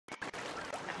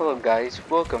Hello guys,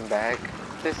 welcome back.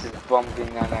 This is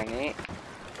Bumpy998.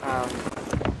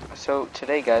 So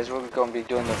today guys, we're going to be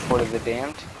doing the Fort of the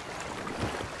Damned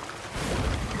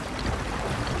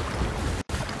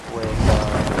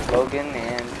with Logan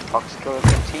and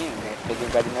Foxkiller15. If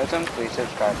anybody knows him, please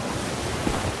subscribe.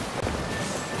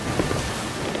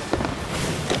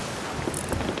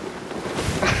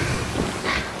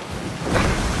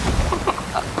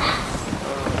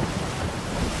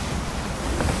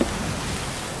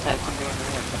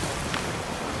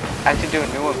 I have to do a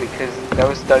new one because that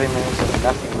was 30 minutes of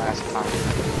nothing last time.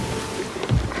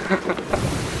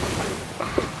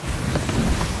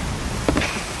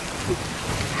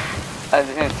 I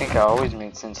didn't think I always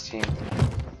made sense to you.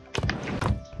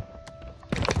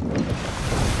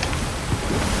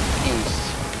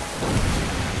 East.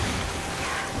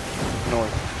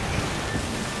 North.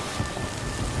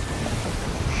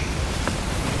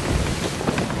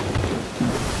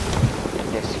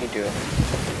 Yes, you do it.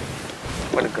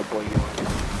 What a good boy you are.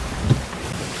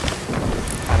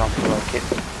 I don't feel like it.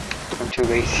 I'm too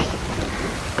lazy.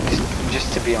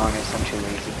 Just to be honest, I'm too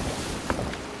lazy.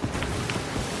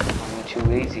 I'm too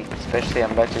lazy. Especially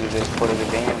I'm about to do this Fort of the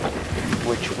Damned,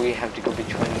 which we have to go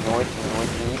between north and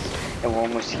northeast, and we're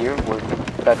almost here. We're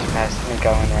about to pass Snake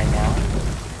Island right now.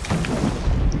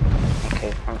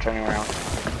 Okay, I'm turning around.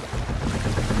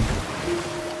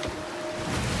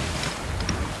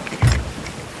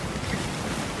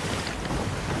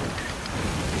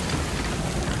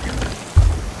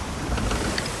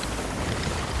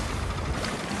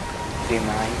 Do you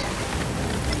mind?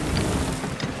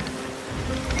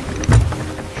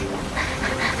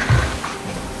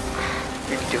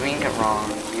 You're doing it wrong.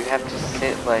 You have to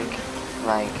sit like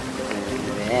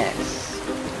this.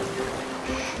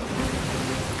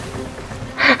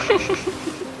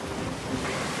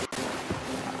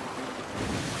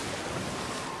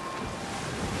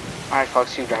 Alright,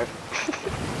 Fox, you drive.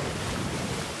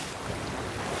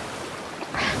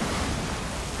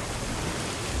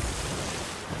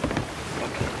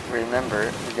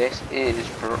 Remember, this is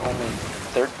for only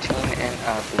 13 and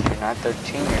up. If you're not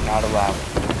 13, you're not allowed.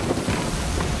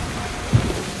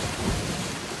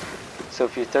 So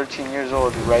if you're 13 years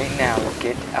old right now,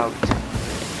 get out.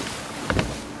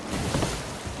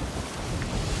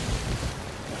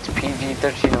 It's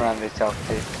PG-13 around this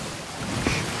outfit.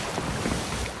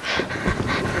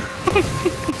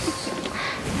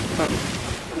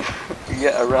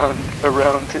 Yeah, around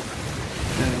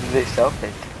this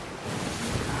outfit.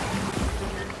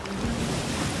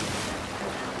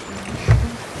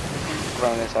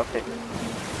 Around this outfit.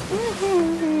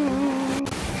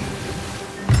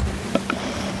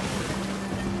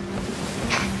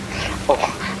 Oh,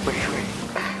 wait.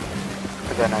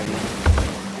 I got an idea.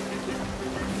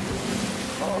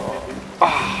 Oh.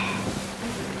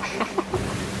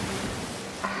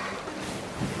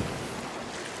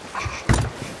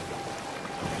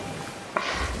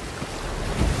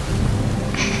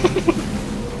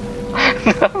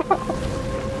 No.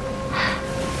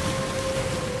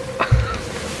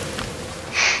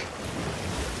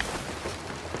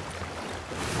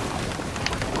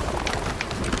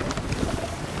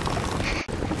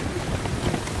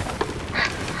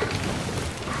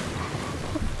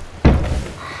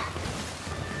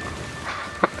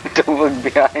 Don't look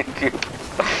behind you.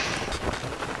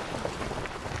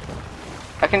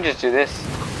 I can just do this.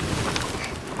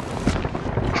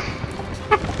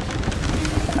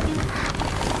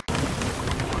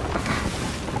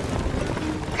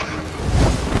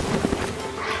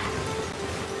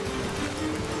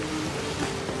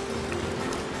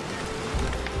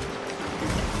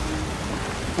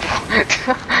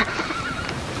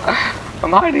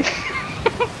 I'm hiding.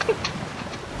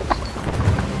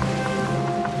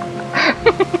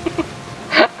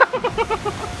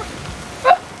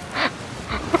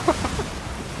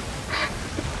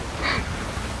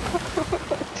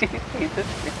 Do you see this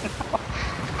now?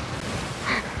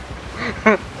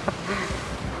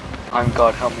 I'm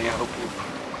God, help me, I hope you.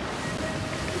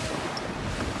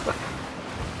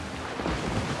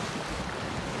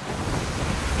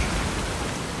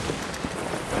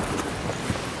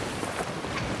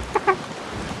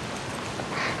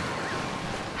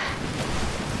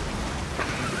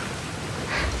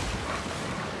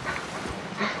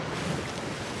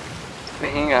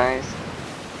 Hey guys,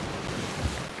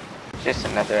 just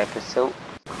another episode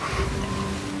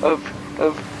of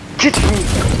Get Me.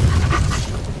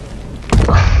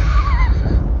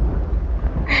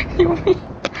 Heal me.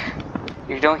 If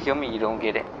you don't heal me, you don't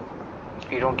get it.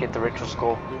 You don't get the ritual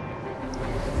skull.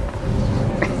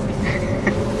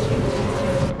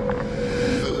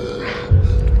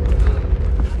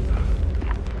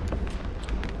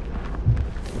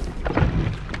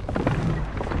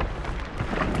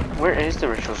 Where is the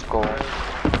ritual skull?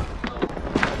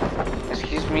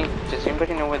 Excuse me, does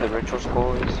anybody know where the ritual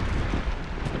skull is?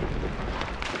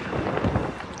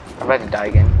 I'm about to die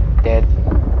again. Dead.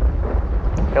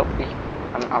 Help me.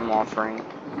 I'm offering.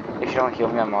 If you don't heal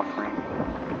me, I'm offering.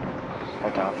 I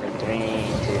have to offer. 3, 2,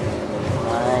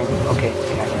 1. Okay,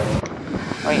 you're not healing.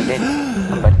 Oh, you did.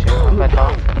 I'm about to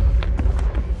offer.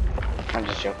 I'm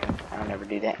just joking. I'll never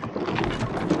do that.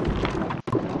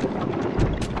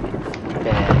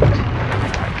 Bad.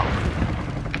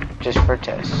 Just for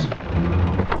tests.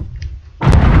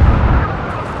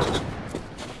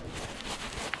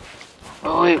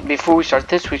 Oh wait, before we start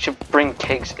this, we should bring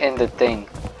cakes in the thing.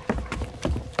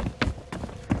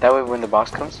 That way when the boss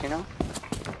comes, you know?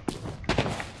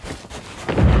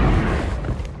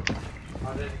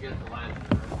 How did you get the lantern?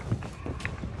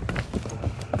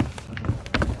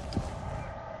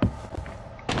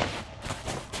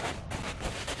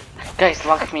 Guys,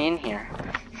 lock me in here.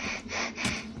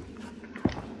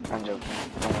 I'm joking.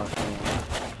 Don't lock me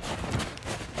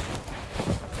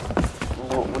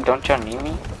in. Don't y'all need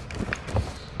me?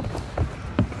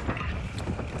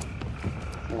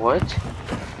 What?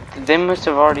 They must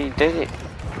have already did it.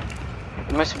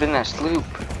 It must have been that sloop.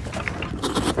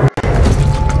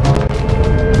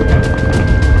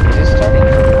 Is it starting?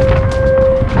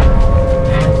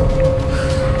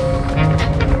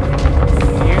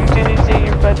 You didn't say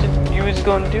you was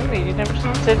gonna do it. You never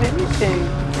said anything.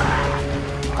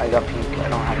 I got pink. I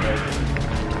don't have red.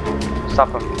 Stop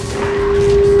him.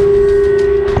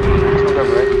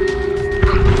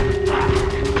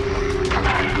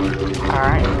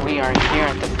 Alright, we are here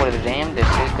at the foot of the dam. This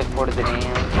is the foot of the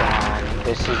dam.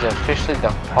 This is officially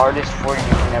the hardest fort you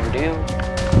can ever do.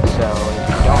 So if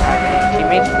you don't have any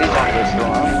teammates, please don't risk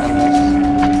alone unless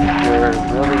you're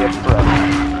really a pro.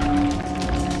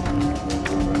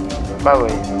 By the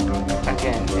way,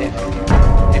 again,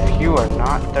 if you are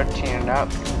not 13 and up,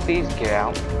 please get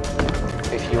out.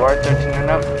 If you are 13 and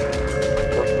up,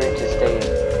 feel free to stay in.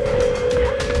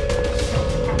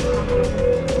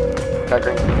 Got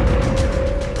drink.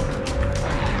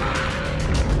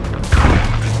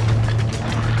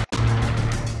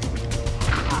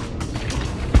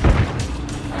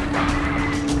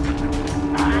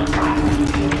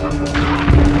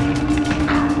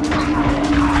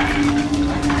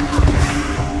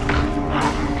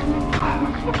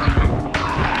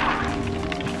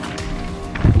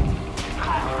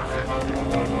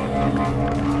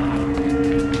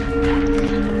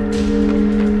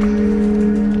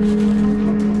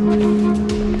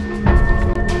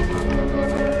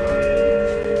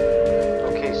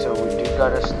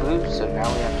 Got a sloop, so now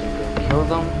we have to go kill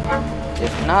them.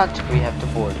 If not, we have to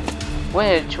board it,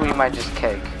 which we might just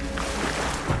keg.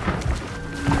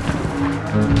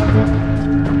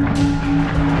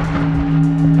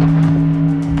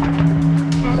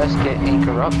 Let's get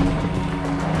anchor up.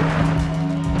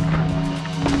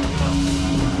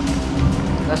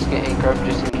 Let's get anchor up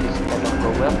just in case that don't go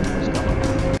well. Let's go.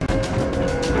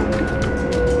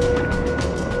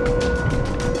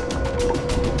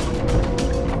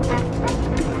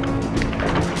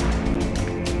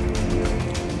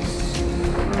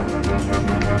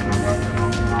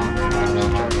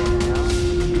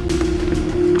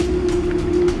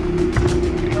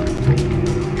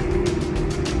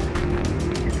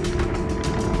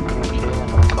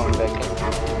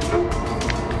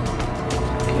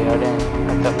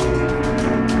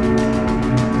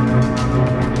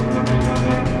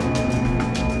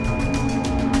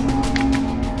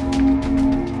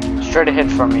 Straight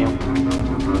ahead from you.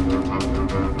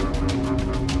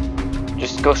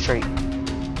 Just go straight.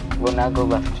 We'll now go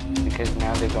left because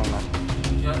now they're going left.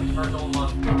 Yeah, start going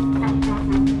left.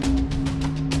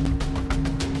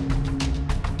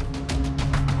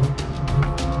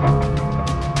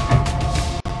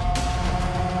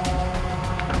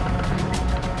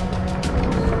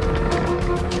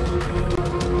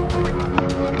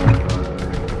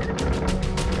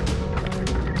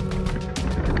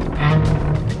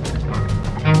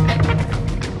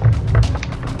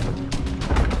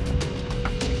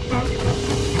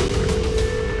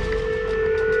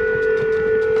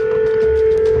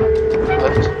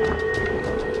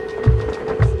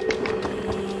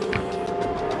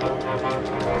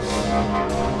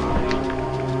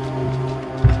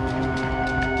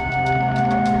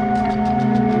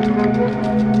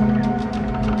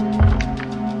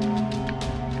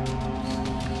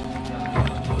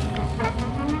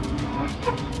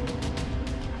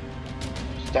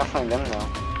 Definitely them though.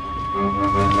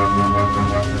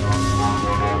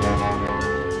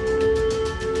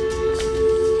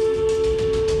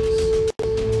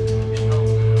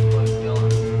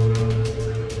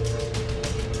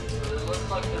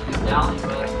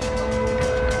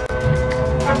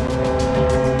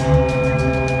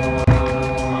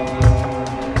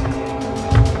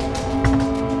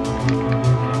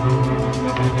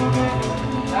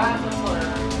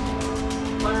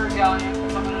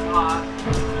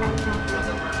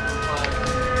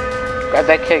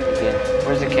 Grab that keg again.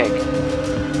 Where's the keg?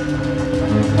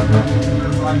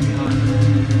 Right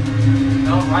behind.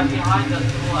 No, right behind us to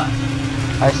the left.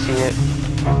 I see it.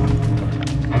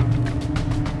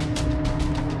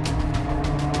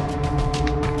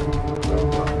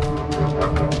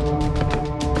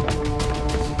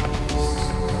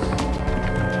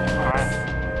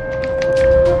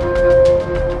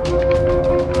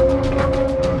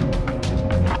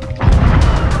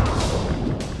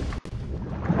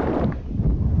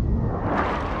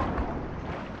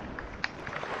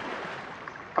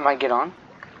 I might get on.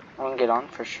 I want to get on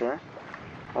for sure.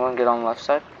 I want to get on the left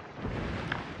side.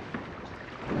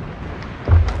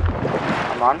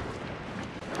 I'm on.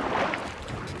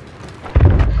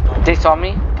 They saw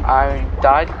me. I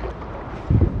died.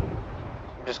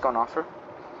 I'm just going off her.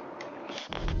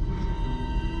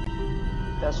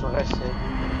 That's what I said.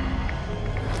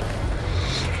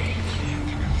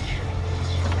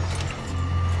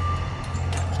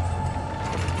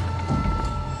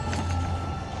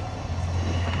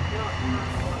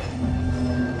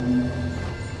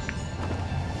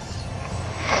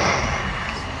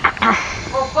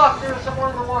 Oh fuck, there's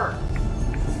someone in the water.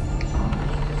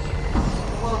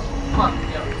 Well, fuck,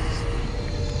 yep.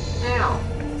 Now.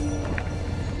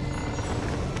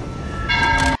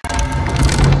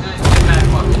 Get back,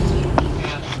 fucking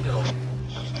stand still.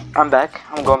 I'm back.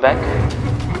 I'm going back.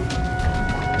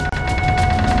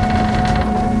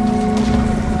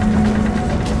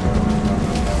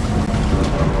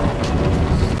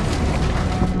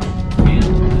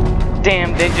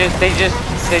 Damn,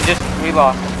 we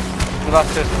lost. We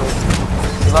lost to a sloop.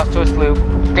 We lost to a sloop.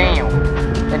 Damn.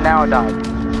 And now I died.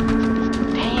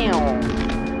 Damn.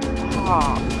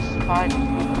 Oh,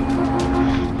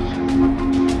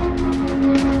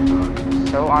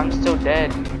 so I'm still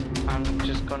dead. I'm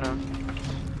just gonna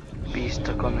be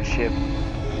stuck on the ship.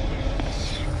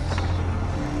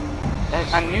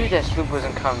 I knew that sloop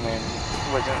wasn't coming.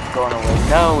 Wasn't going away.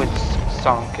 No, it's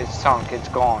sunk. It's sunk. It's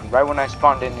gone. Right when I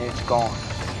spawned in, it's gone.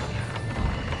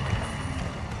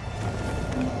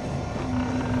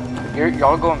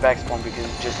 Y'all going back spawn because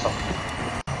it just sunk.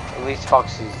 At least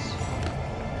foxes.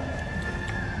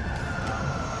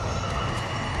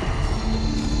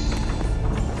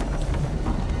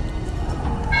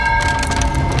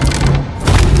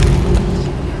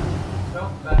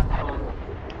 Nope, back on.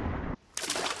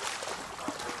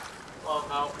 Oh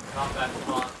no, not back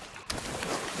on.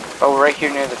 Oh, we're right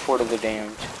here near the Fort of the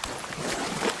Damned.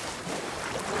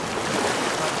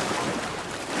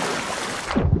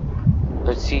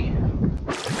 Let's see.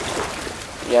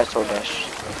 Yeah, sword dash.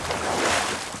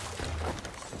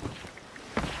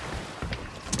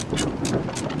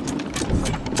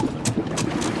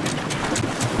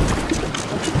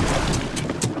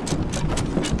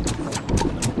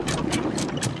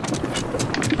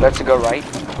 Let's go right.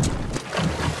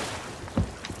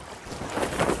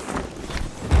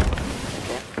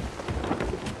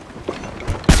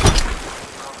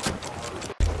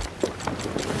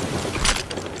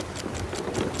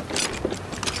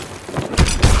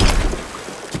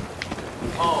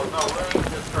 Oh no, we're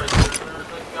just right there.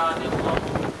 There's a goddamn level.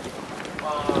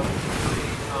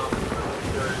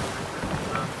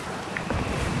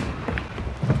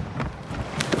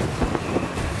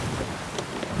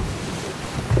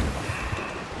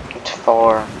 It's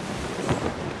far.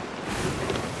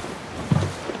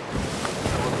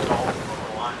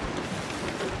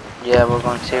 Yeah, we're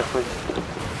going to see if we.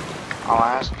 I'll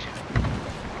ask.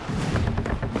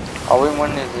 All we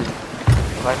want is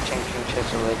a life-changing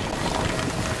chest of legends.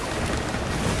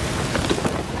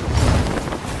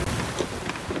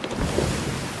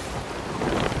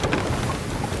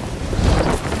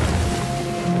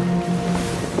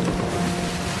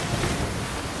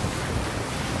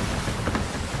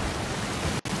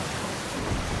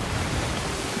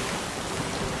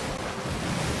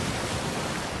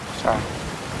 Sorry.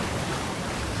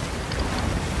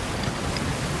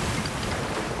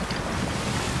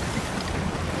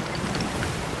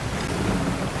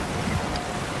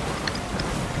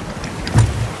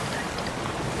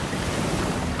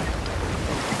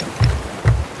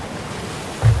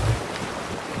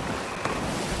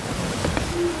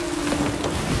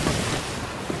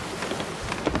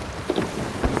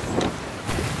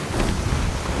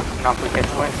 Now if we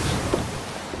catch wind.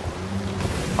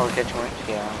 Oh, we catch wind?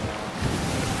 Yeah.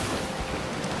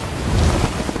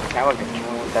 Now we're catching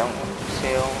one with that one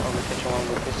sail. Are we catching one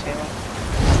with this sail?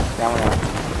 Now we're not.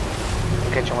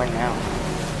 We're catching wind now.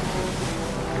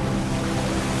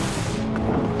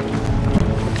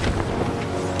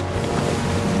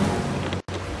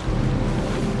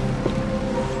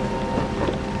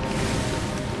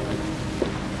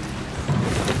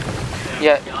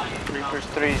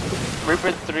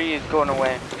 Reaper 3 is going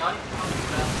away.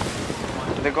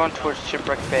 They're going towards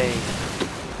Shipwreck Bay.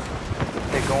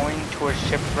 They're going towards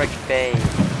Shipwreck Bay.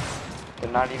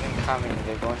 They're not even coming.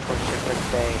 They're going towards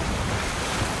Shipwreck Bay.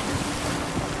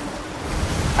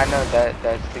 I know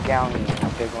that's the galleon.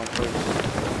 They're going towards.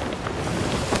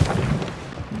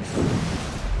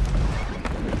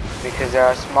 Because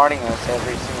they're outsmarting us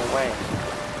every single way.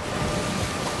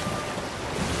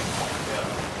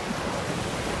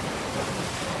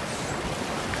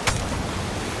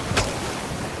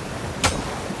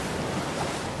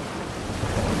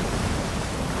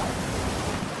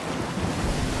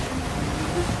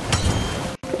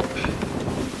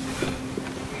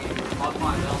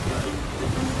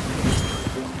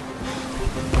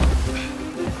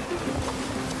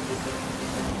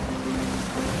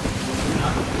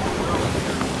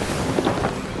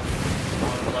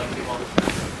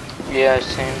 Yeah,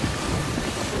 same.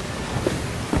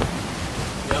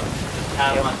 Yep, just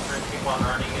have my sprint keep on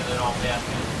running and then all the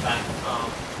afternoons back,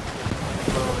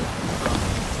 literally,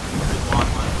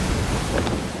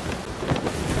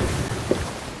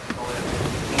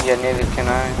 just Yeah, neither can I.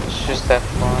 It's just that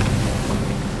fun.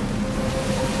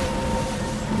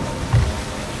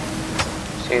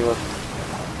 See, look.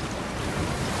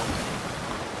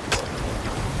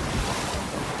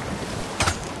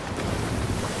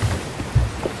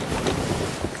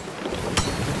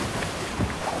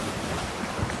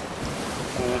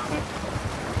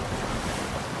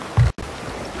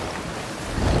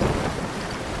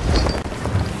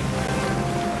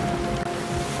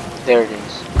 There it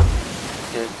is.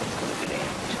 There's the fluid end.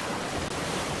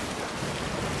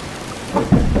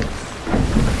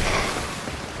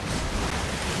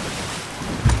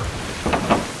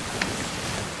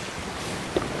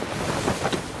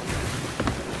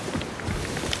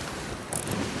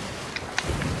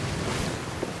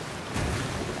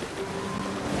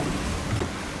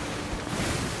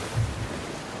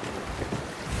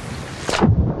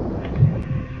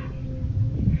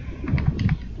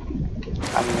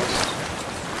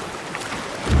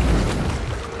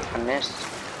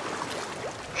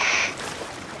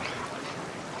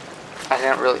 I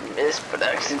didn't really miss, but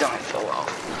I accidentally fell off.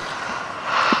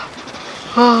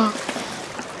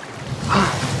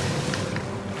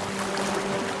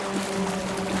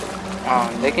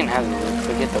 They can have the loop.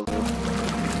 Forget the loop.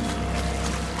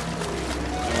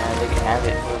 Yeah, they can have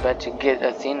it. We're about to get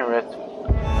Athena ripped.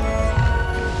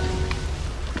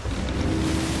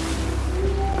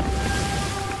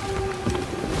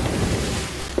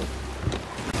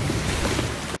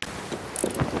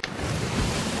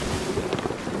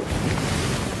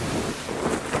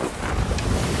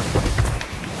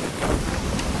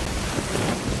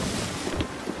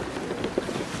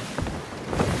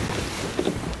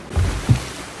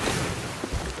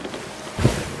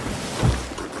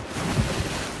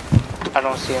 I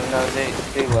don't see them. No, they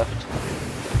left.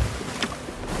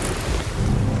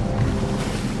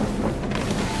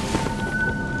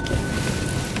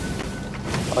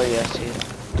 Oh yeah, I see it.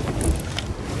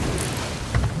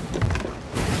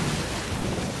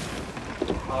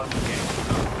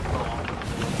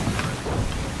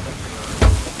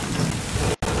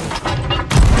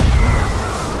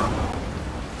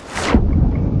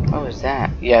 What was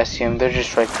that? Yeah, I see them. They're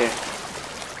just right there.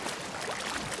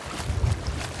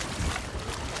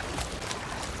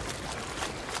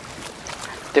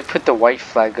 They put the white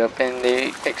flag up and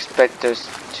they expect us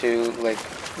to, like,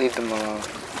 leave them alone.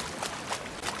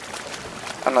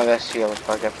 Oh no, that's the yellow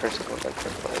flag. At first it looked like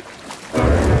red flag.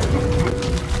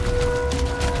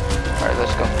 Alright,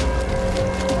 let's go.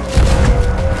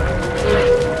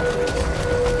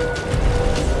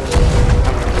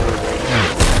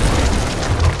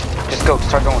 Just go,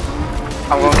 start going.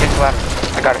 I'm going to get to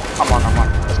left. I got it. I'm on.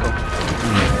 Let's go.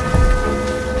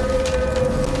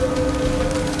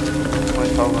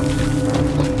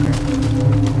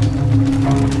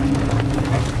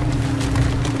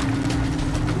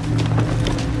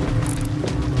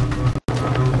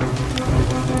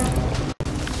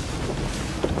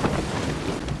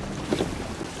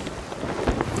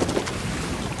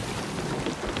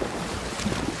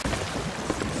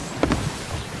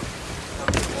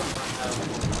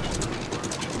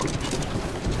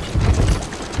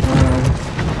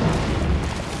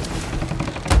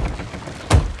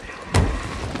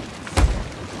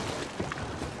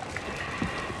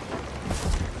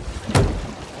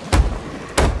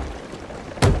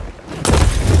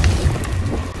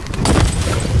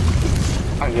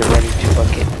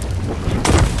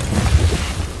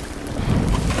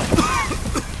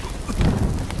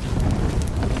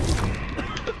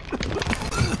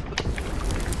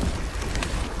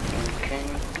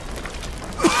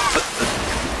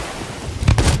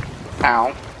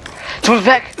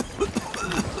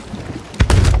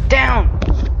 down!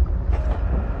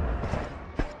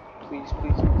 Please,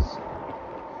 please, please.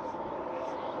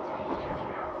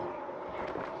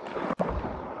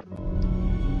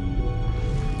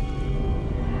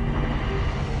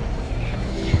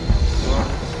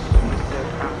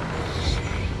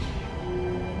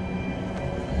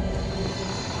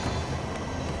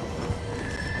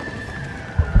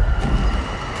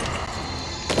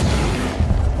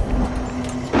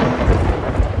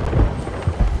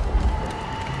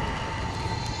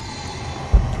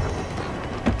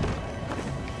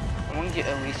 Get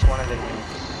at least one of the names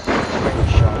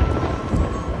screenshot.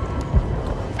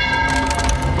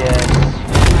 Yes.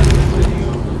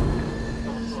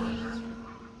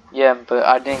 Yeah, but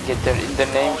I didn't get the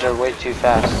names are way too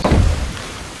fast.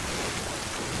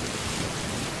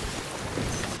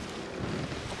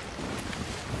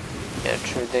 Yeah,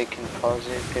 true, they can pause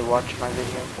it if they watch my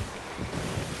video.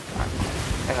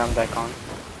 And I'm back on.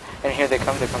 And here they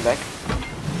come back.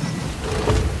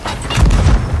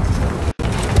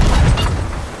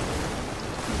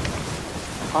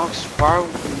 Fox, why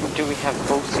do we have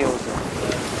both seals in?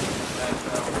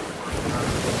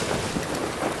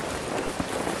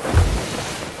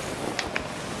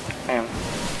 I am.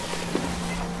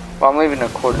 Well, I'm leaving a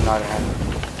coordinate ahead.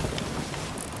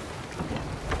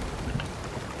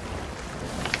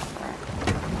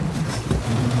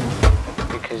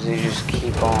 Because they just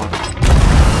keep on.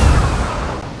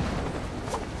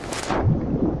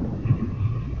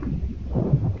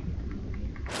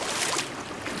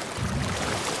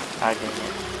 I didn't.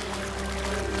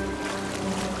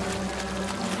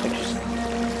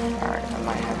 Alright, I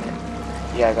might have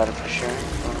it. Yeah, I got it for sure.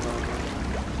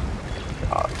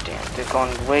 Oh damn, they're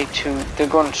going way too. They're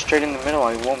going straight in the middle.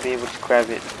 I won't be able to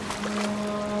grab it.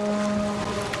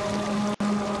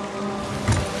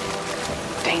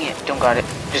 Dang it, don't got it.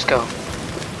 Just go.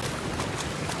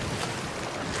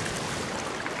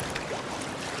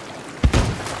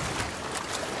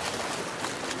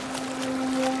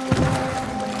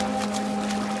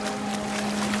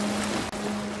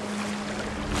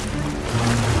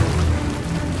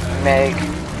 Meg.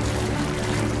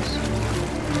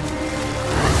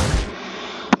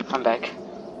 I'm back.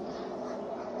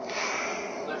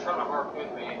 They're trying to harpoon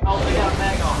me. Oh, they got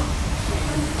Meg on.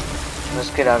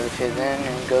 Let's get out of here then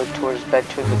and go back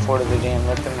to the fort of the dam.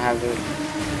 Let them have it.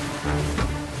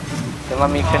 Then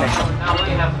let me finish. Now we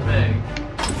have the Meg.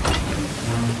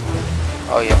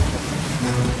 Oh yeah.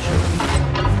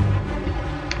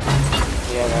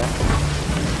 Yeah, that.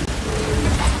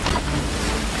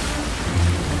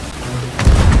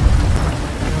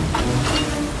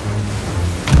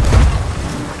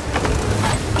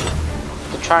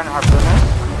 Trying to harpoon us.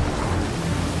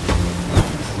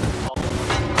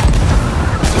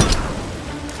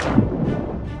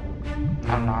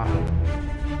 I'm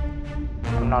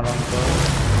not on the boat.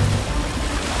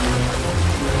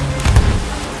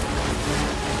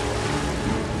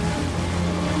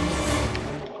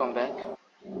 Going back.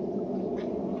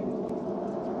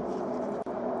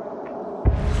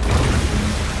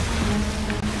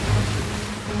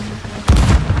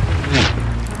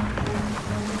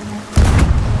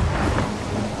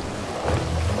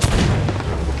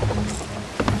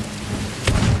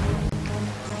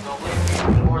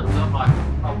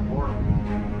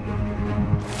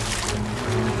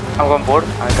 I'm going board.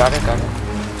 I got it.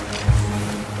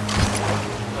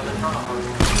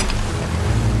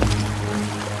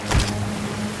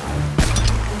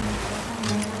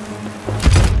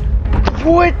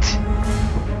 What?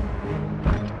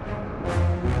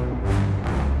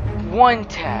 One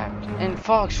tapped. And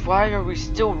Fox, why are we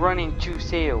still running 2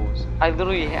 sails? I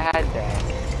literally had that.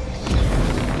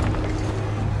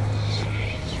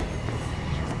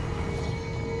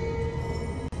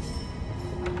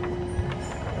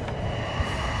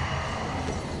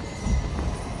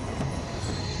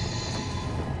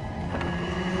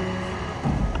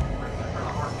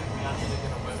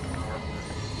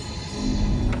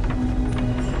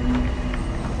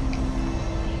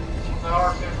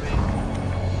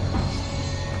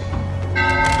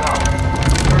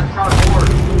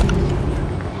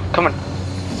 Come on.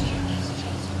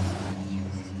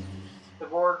 The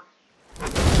board.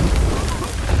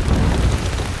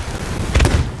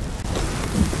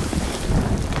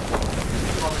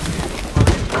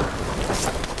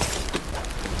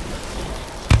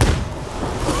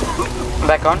 I'm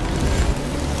back on.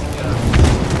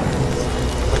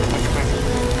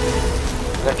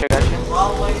 Gotcha.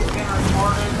 Well, ladies getting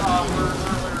recorded.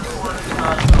 We're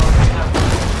recording. So we have.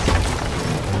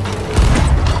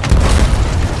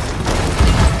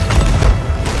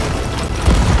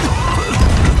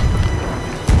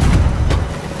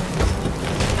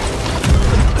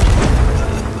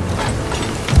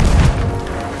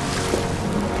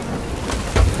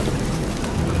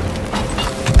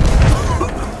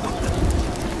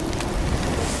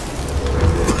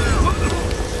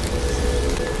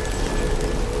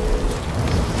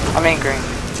 I'm anchoring.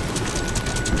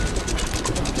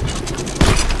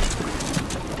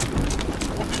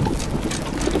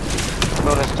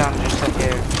 Load us down just like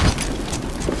here.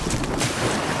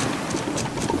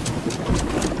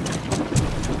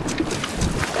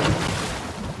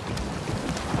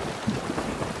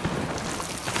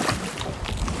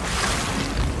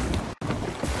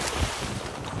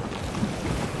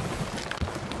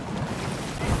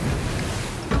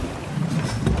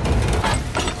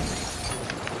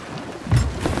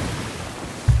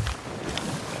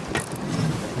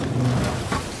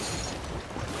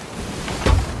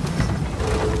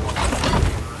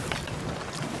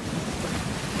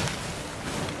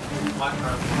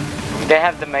 They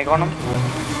have the Meg on them.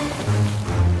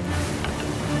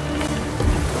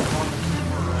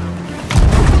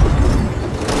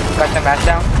 Got the match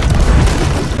down.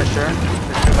 For sure.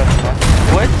 For sure got the match.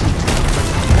 What?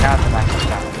 Now the match is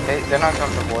down. They're not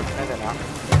coming to board. No, they're not.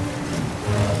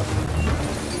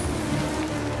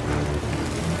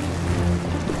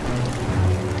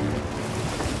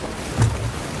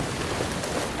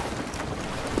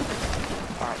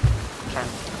 Alright. Turn.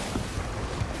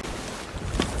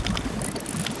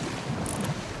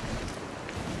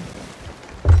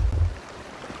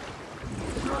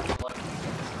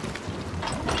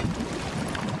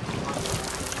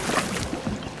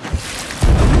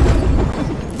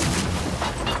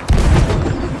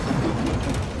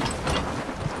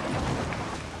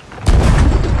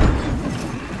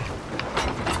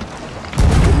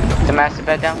 The massive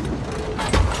bed down.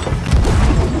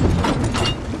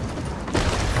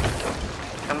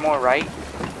 Turn more right.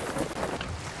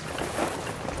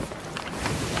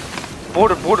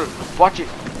 Border. Watch it.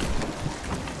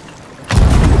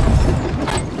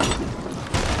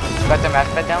 Got the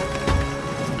massive bed down.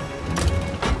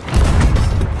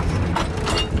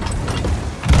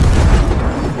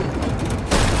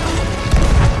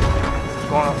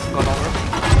 Going over.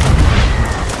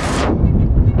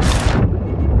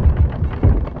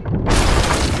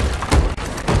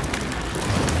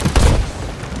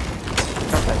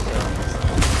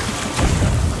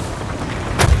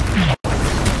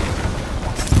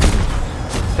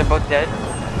 They're both dead.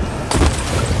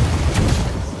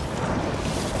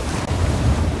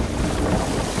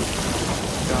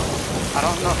 So, I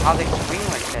don't know how they swing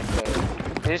like that though.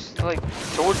 They're just like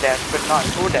sword dash, but not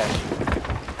sword dash.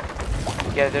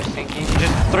 Yeah, they're sinking.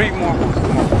 Just 3 more.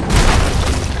 Come on.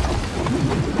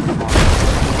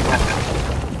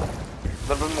 A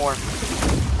little bit more.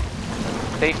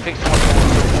 They fixed one.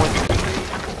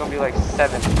 It's gonna be like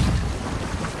 7.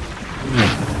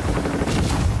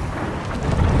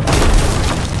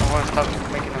 I want to stop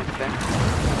making them spin.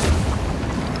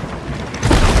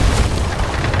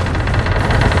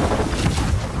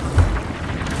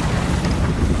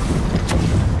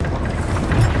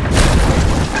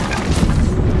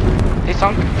 They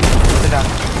sunk. They're down.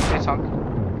 They sunk.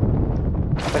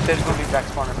 But there's gonna be back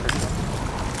spawner for sure.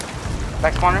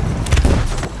 Back spawner.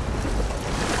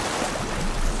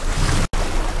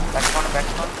 Back spawner. Back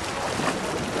spawner.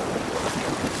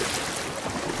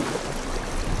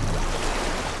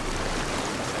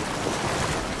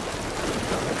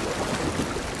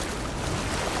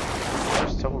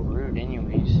 So rude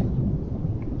anyways.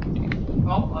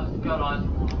 Oh, I just got eyes.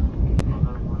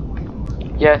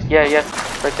 Yeah.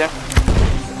 Right there.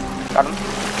 Got him.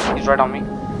 He's right on me.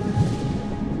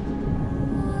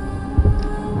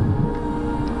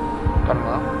 Got him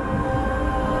low.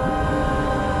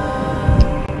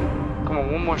 Come on,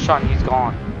 one more shot and he's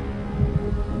gone.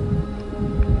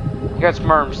 He got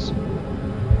smurms.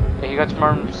 Yeah, he got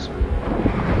smurms.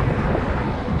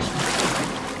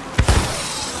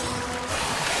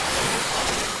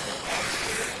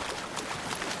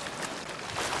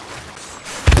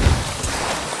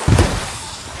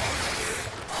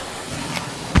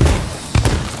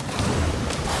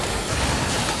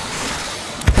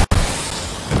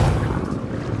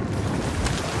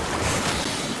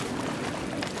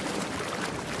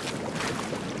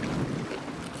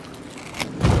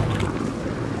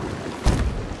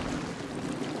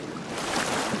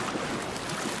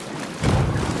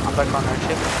 I'm back on our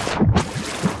ship.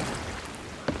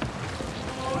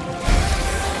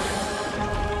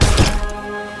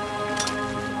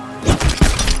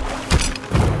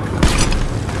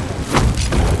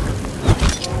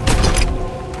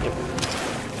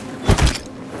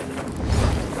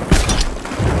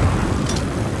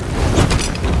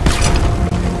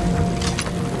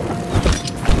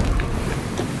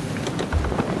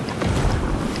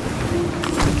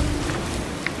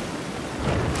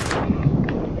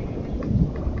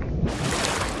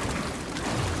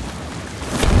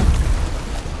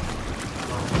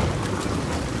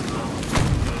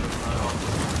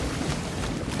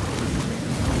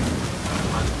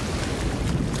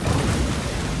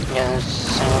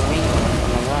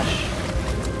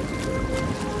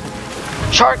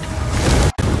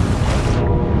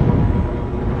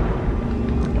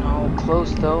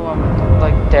 close though. I'm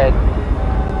like dead.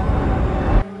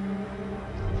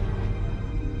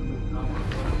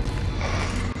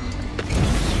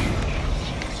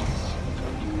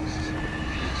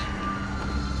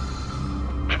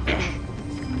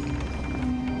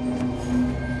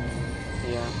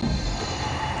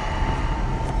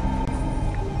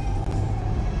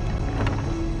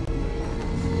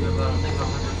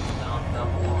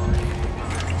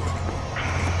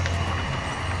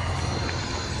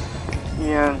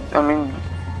 Yeah, I mean,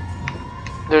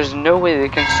 there's no way they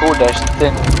can sword dash,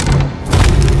 then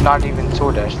not even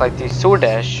sword dash. Like, they sword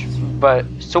dash, but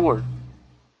sword.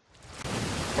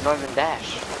 They don't even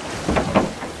dash.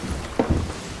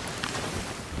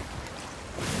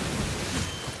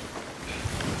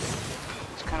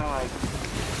 It's kind of like,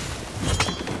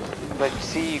 but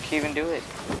see, you can't even do it.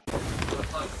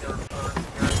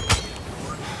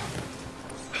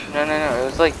 No, it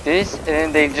was like this, and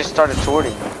then they just started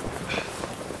swording.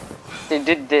 They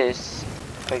did this,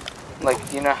 like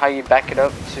you know how you back it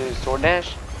up to sword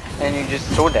dash, and you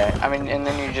just sword dash. I mean, and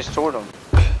then you just sword them.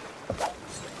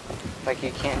 Like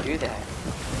you can't do that.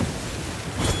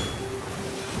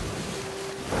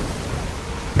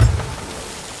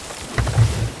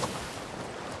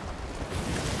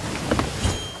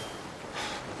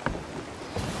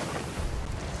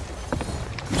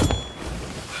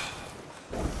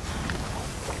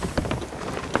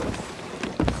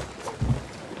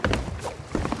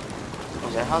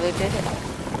 Is that how they did it?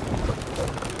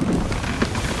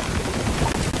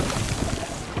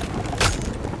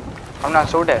 I'm not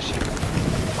sword dashing.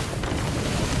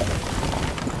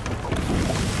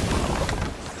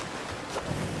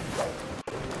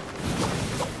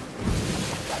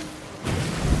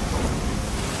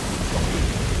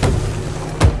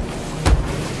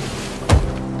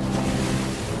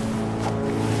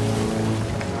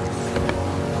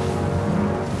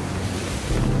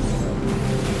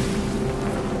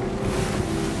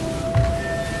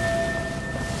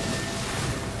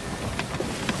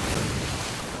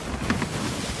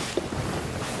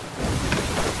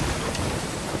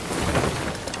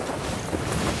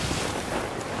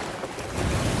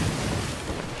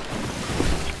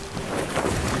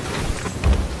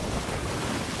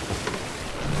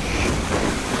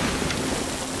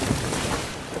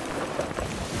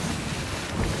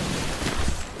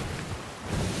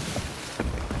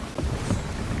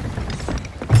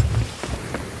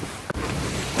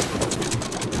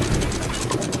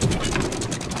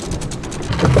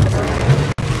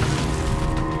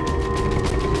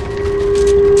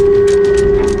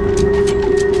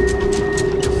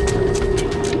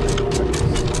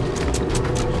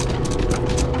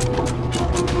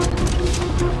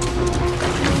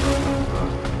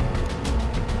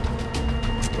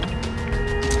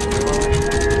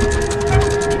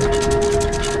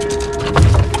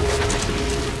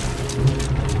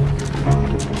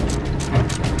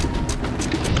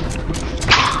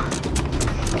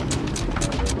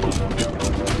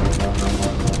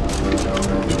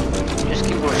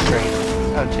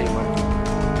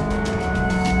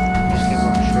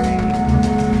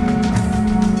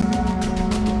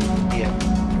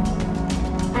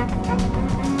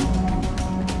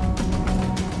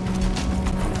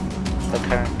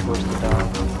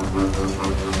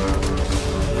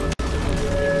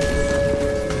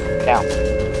 Down.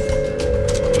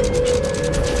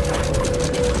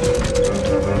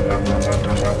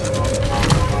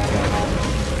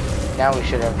 Now we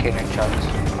should have cannon shots.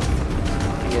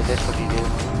 Yeah, that's what you do.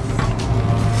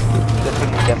 That's what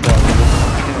you definitely have to do.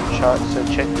 Cannon shots, so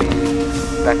check the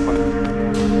back one.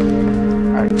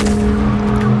 Alright.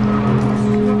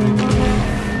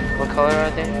 What color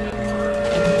are they?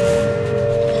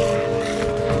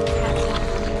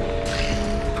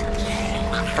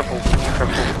 Purple.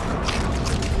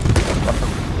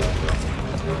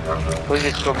 Please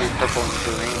just go be purple and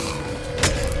green.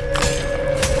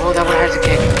 Oh, that one has a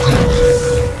kick.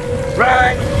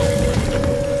 Run!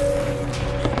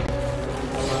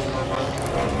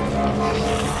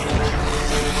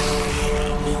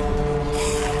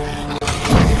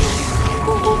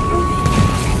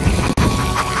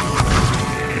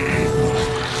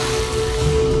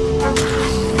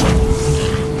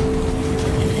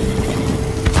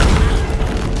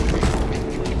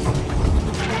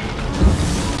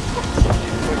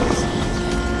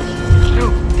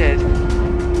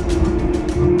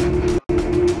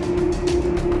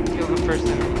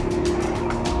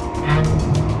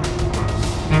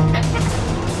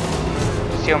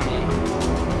 Heal me.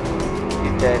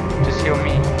 He's dead. Just heal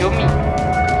me. Heal me.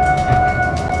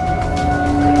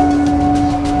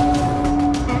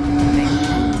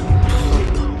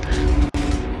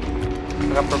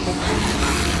 I got purple.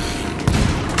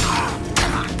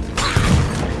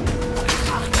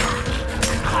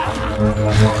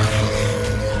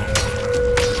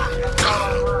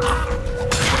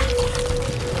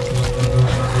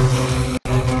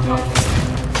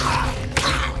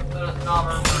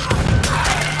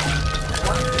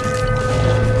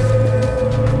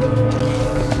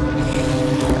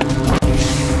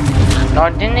 No, I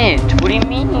didn't. What do you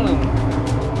mean?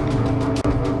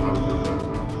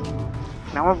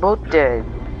 Now we're both dead.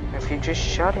 If you just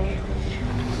shut it.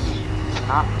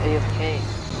 Not AFK.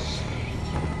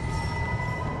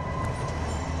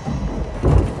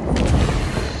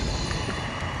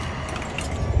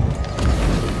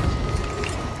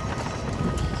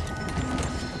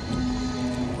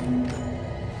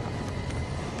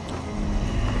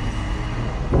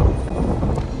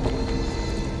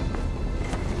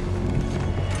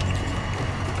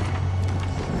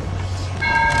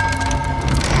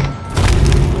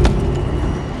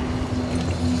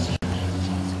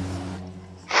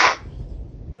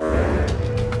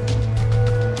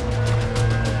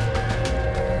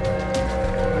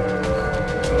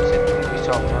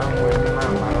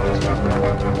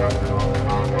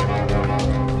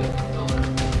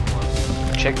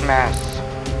 Check mass.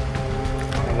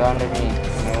 I got underneath.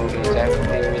 I know exactly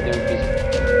where they would be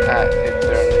at if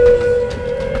they're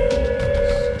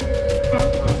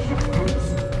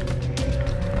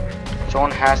underneath.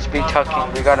 Someone has to be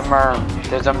tucking. We got a merm.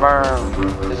 There's a merm.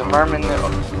 There's a merm in the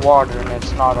water and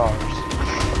it's not ours.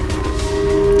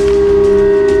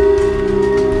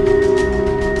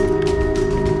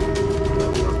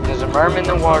 There's a merm in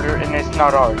the water and it's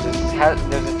not ours.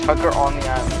 There's a tucker on the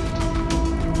island.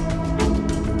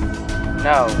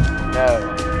 No,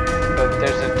 but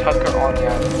there's a tucker on the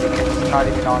island because it's not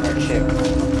even on our ship.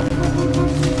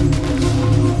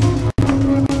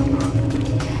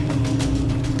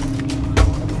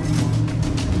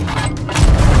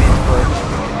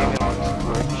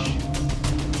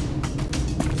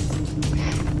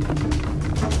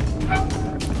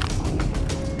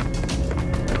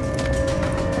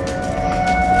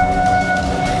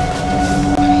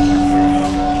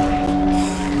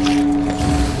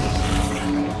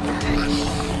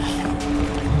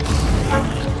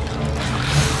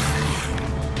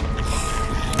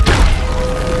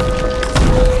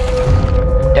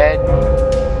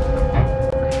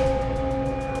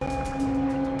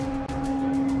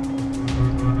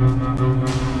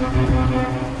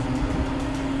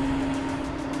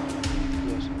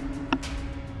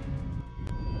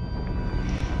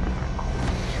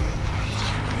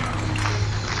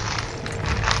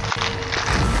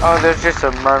 Oh, there's just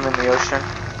a merm in the ocean.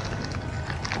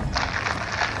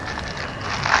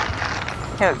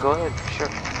 Yeah, go ahead, sure.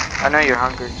 I know you're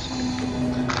hungry.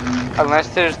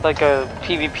 Unless there's like a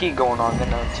PvP going on,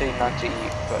 then I'll tell you not to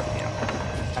eat, but you know,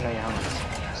 I know you're hungry.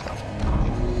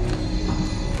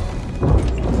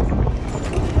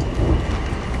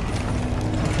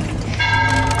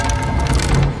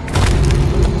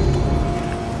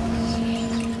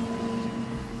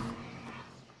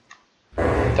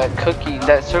 That cookie,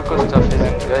 that circle stuff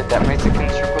isn't good. That Mexican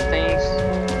circle things.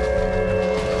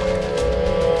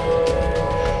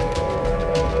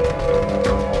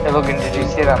 Hey Logan, did you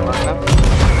see that Muslim?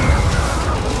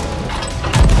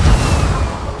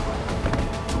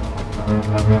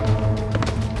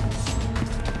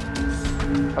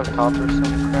 Up top or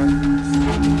some crap?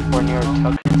 Or near a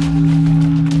tuck?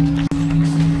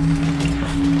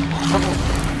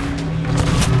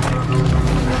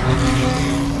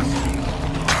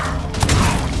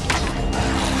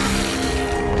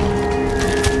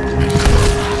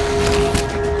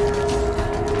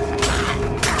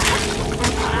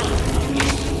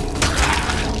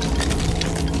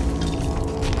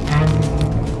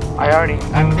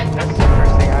 That's the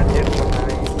first thing I did when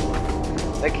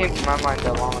that came to my mind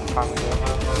a long time ago.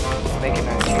 Making a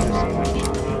cheese sandwich.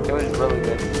 It was really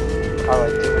good. I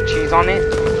liked it with cheese on it.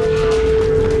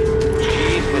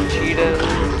 Cheese with Cheetos.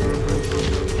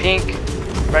 Pink.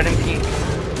 Red and pink.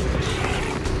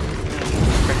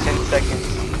 For 10 seconds.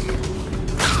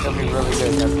 It'll be really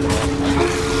good after that.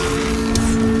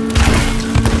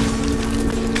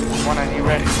 One, are you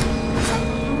ready?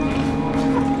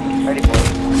 Ready for it.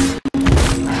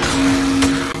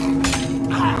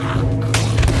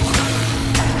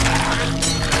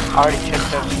 I already checked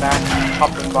the back,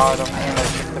 top and bottom, and I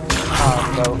checked the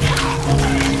boat.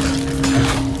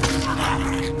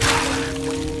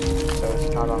 So it's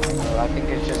not on the boat. I think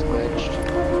it's just glitched.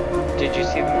 Did you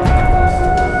see the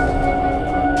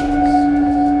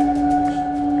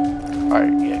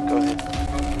Alright, yeah, go ahead.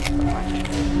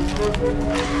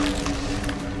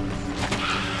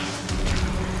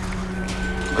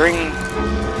 green.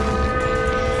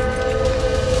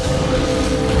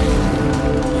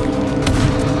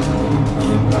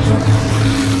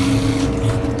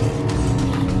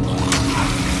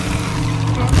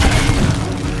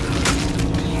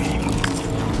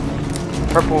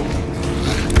 Purple.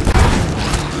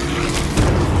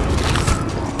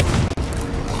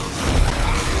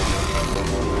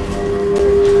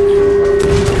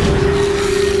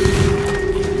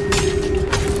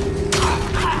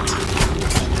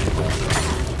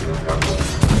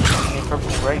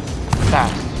 Purple right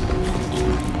fast.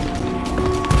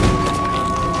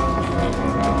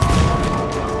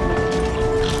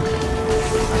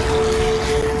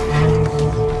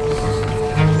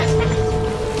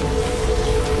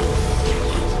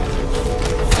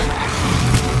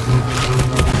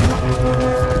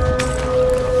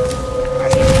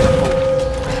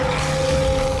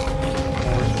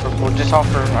 Just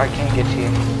offer, I can't get to you.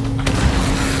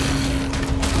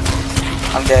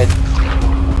 I'm dead.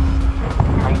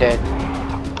 I'm dead.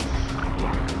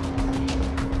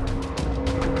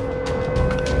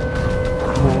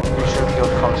 We should kill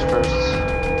comes first.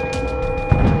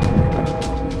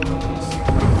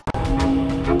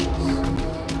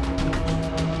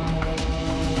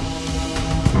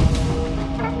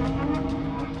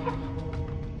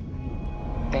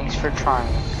 Thanks for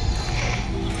trying.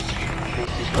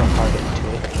 Please go hard into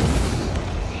it.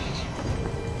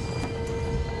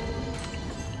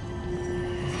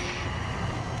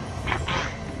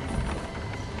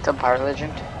 It's a Power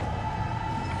Legend.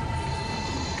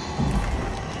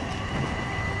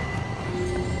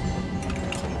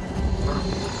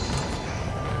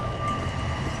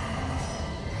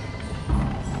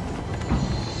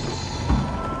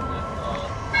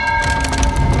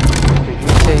 Did you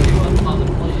say?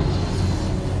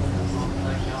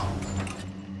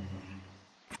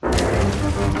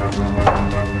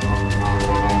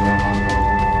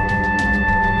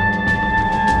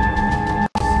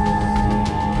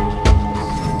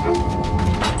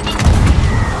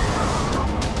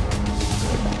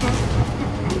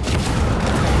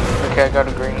 Okay, I got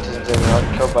a green since I got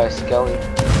killed by a skelly.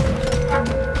 I'm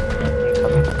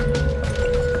coming.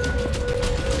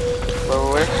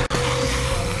 Where?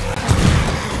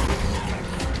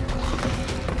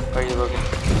 Where are you looking?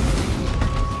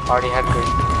 Already had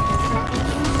green.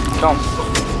 Jump.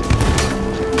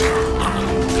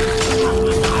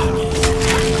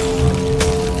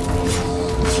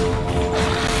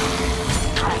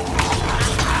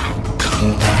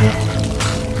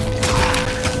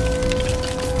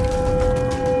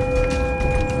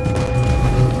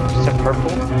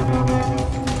 Purple?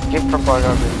 Get purple out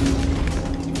of it.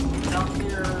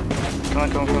 Come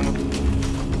on.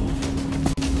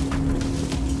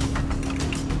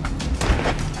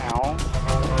 Ow.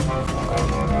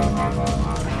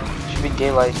 Should be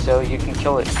daylight so you can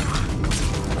kill it.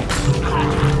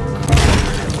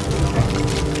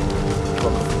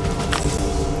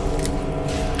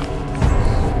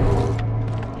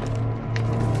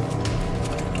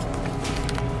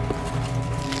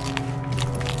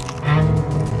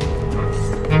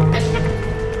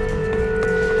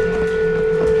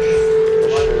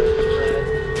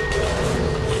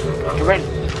 Get ready.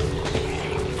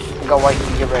 Go white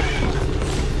and get ready.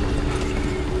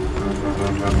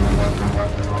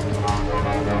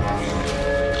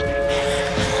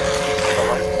 Go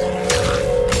white.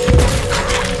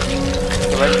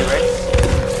 Get ready.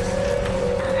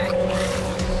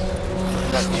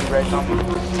 Got 2 reds on me.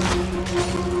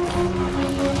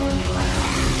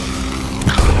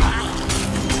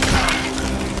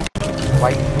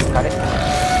 White, got it.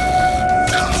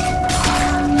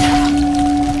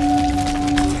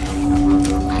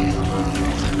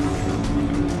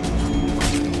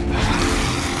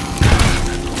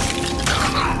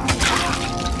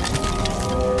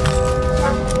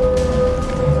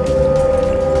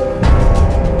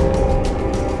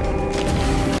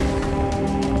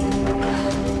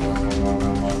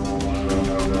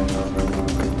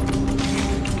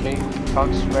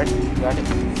 Fox, red, got it.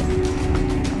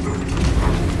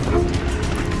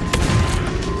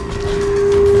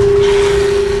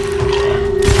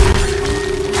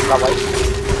 Got white.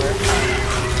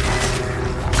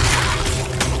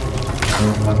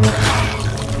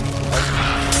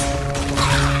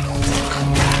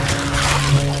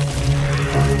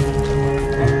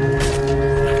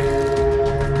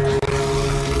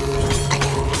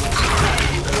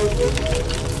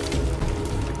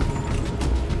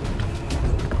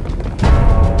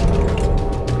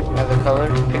 Color,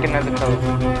 pick another color.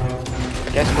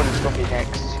 Guess what it's gonna be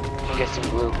next. I'm guessing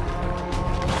blue.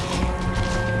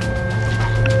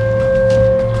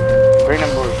 Green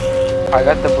and blue. I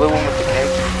got the blue one with the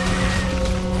cake.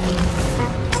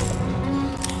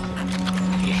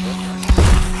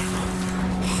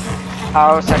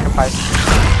 I'll sacrifice.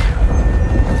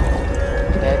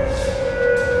 Dead.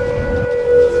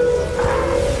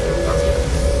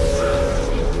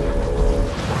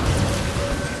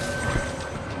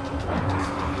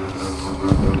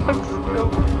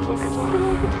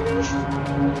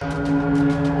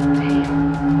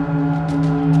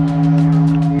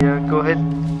 Yeah, go ahead.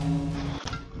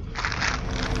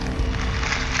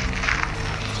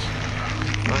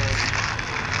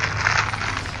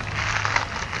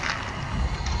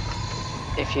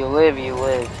 If you live, you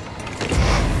live.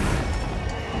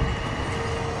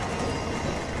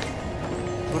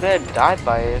 Who'd have died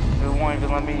by it? It won't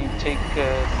even let me take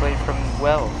play from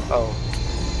well. Oh.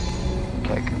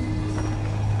 Okay.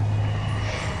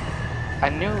 I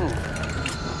knew.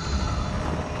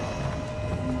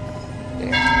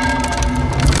 Damn.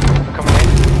 I'm coming in.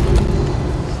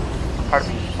 Pardon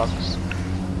me, fucks.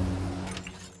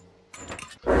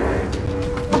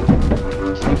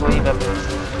 Can you believe I've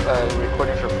been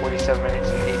recording for 47 minutes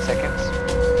and 8 seconds?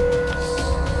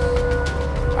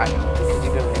 I know, because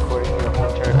you've been recording your whole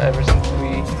entire ever since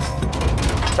we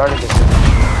started this.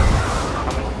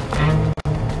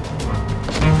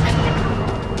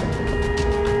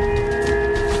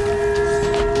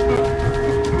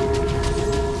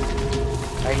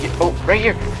 Oh, right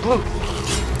here, blue.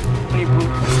 I need blue.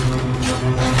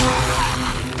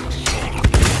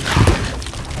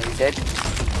 Are you dead?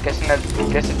 Guessing that.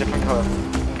 Guess a different color.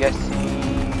 I'm guessing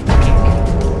pink.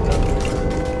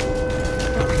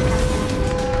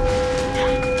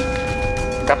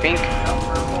 Got pink.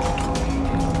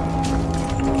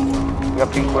 We got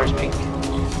pink. Where's pink?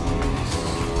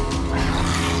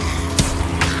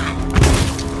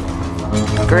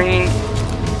 Green.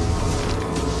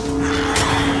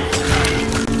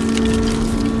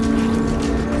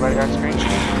 Everybody got screen?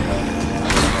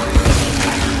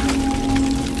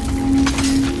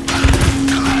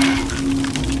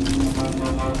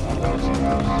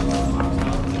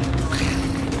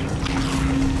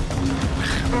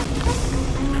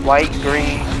 White,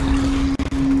 green.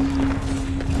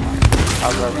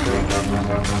 I'll go green.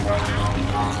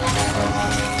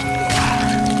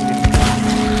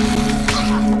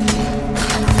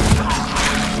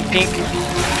 Pink.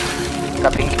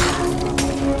 Got pink.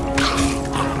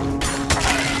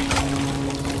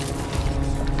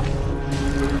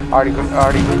 Already good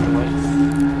the way.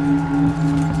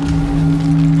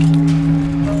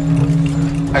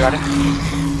 I got it.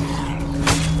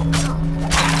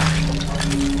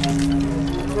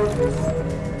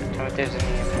 Tell me if there's any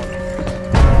more.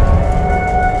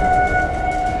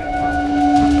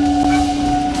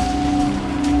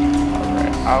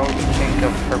 Alright, I'll think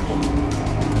of purple.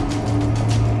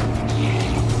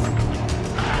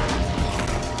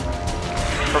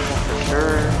 Purple for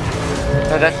sure.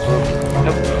 No, that's blue.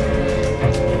 Nope.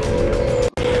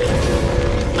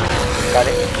 Got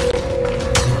it.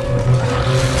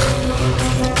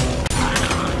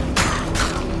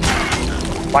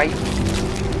 White.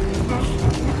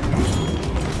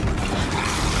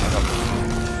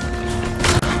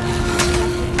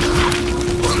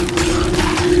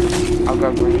 I'll go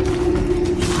green.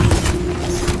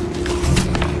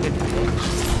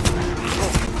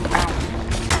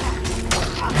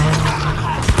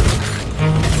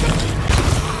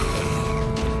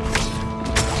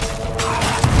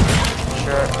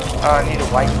 I need a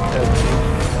white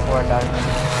before I die.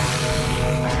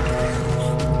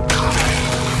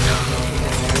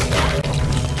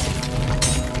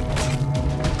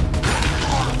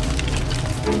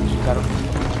 Got him.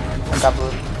 I got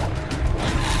blue.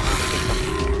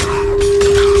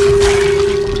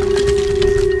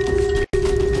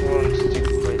 One, two,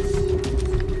 wait.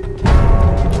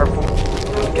 Purple.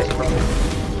 I guess purple.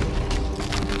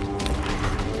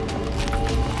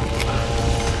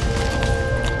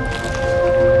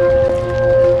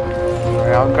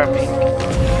 I'll grab pink.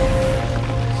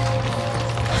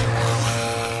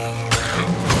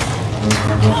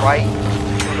 White.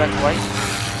 Go back to white.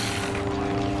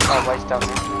 Oh, white's down there.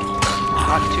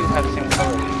 Not two have the same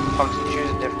color. Fox, choose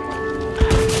a different one.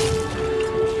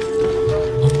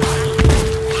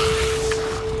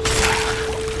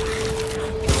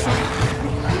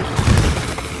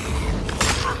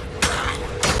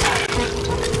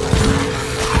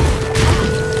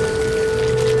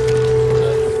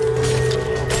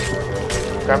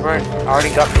 Grab it. I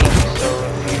already got pink, so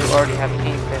if you already have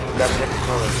pink, then grab a different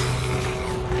color.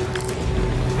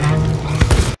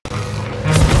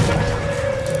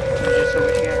 Just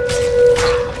over here.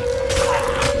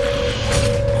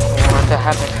 I don't want that to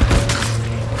happen.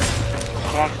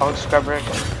 Come on, I'll just grab red.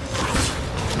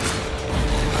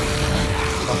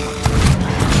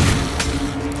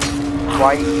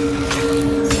 White.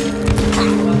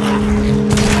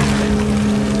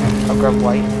 I'll grab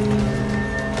white.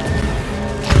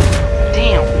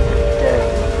 Damn! Dead.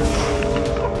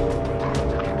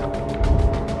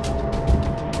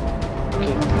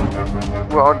 Okay.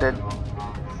 We're all dead.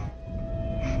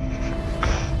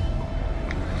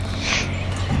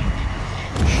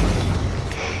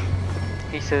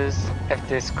 He says, F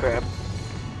this crap.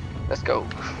 Let's go.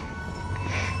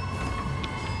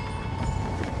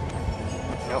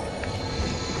 Nope.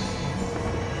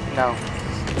 No.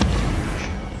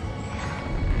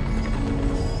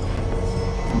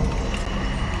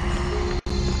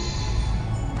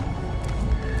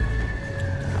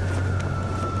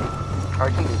 I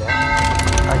can do that.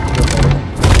 I can do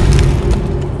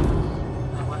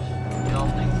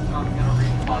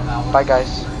better. Bye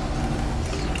guys.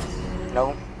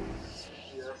 No.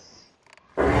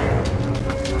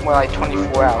 More like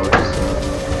 24 hours.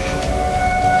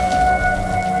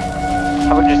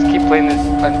 I would just keep playing this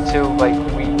until like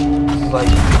we like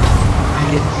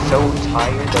get so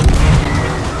tired that we can't.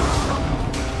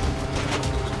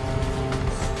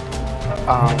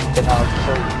 Then I'll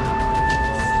kill you.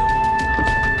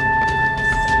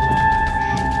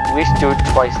 At least do it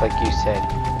twice like you said.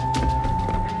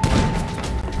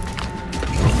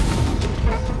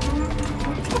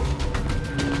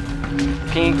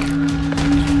 Pink.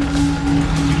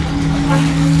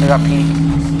 I got pink.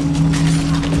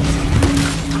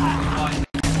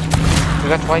 We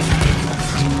got white.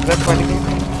 We got white again.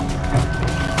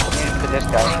 For this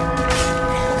guy.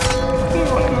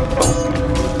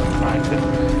 Alright, good.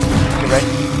 You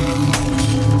ready?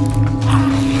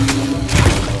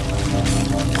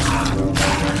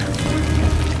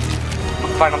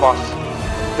 Final boss.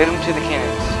 Lead him to the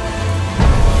cannons.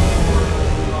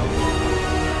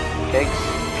 Cakes.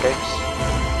 Cakes.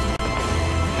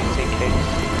 Say cakes.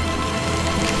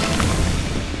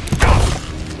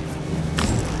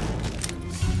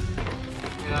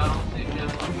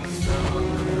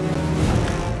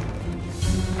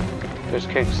 There's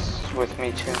cakes with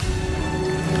me too.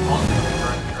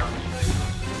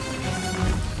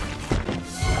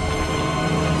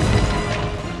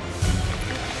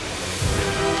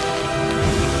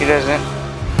 He doesn't.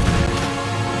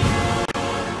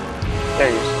 There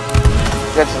he is.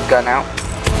 He gets his gun out.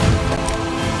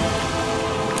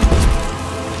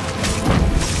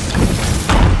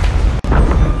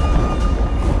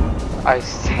 I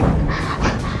see.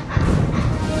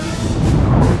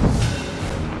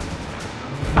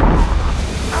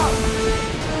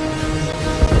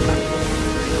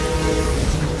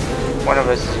 One of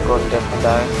us is going to definitely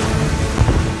die.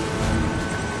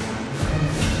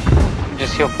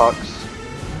 Just heal Fox.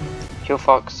 Heal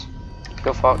Fox.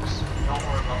 Heal Fox. Don't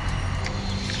worry about it.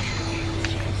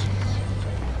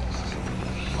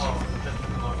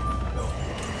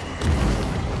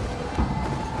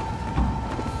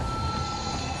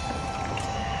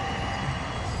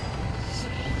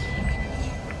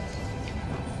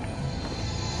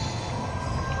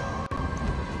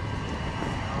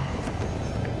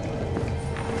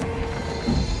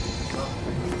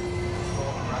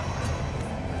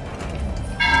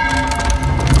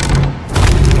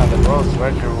 World's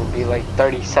record will be like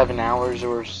 37 hours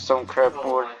or some crap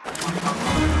or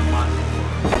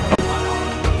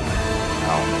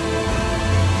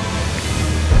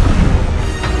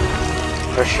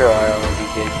for sure I already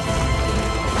did.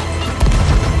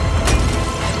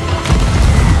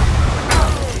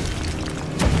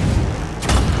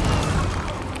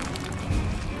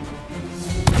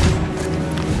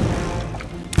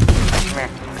 Come here,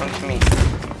 come to me.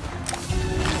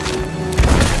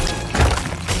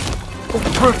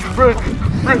 Run!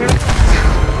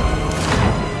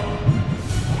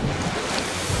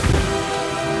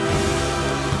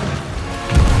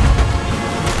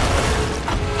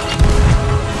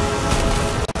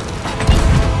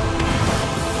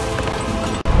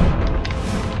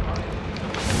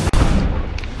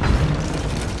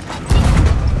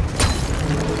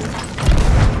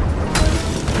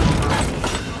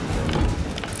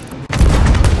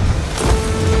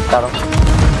 Got him.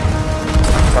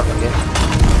 Got him again.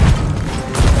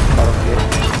 Got him again.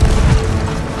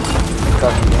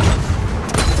 Got him again.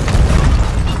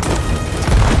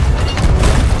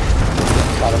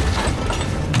 Got him.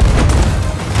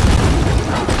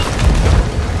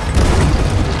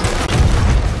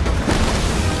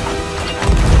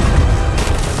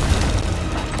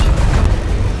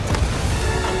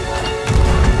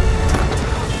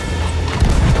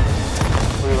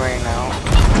 We ran out.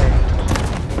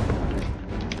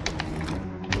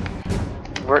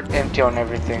 We're empty on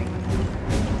everything.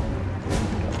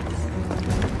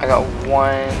 I got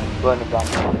one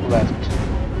blunderbomb left.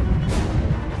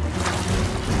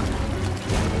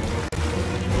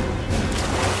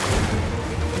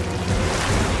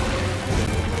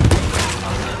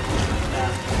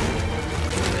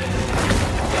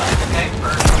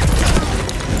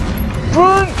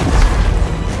 Run!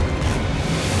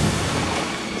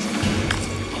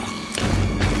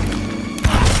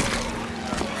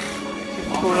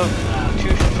 Pull up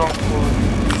too strong forward.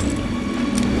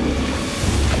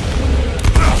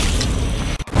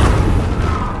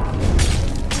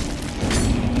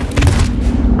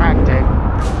 I'm dead.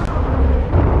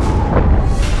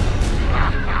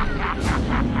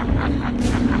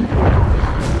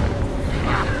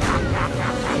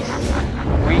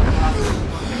 Weak.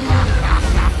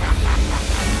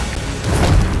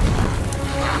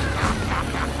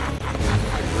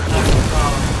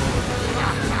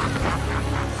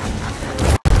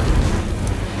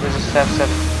 There's a step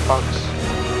fox.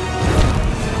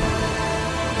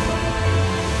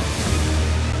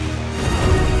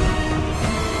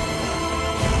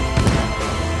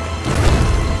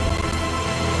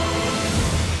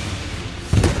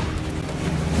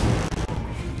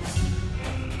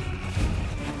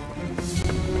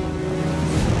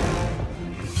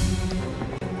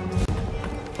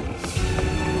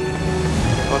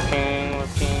 Looking.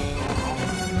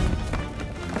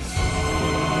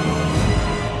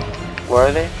 Where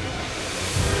are they?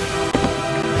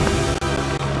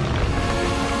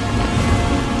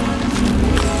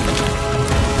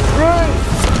 Run!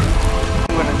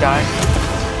 I'm gonna die.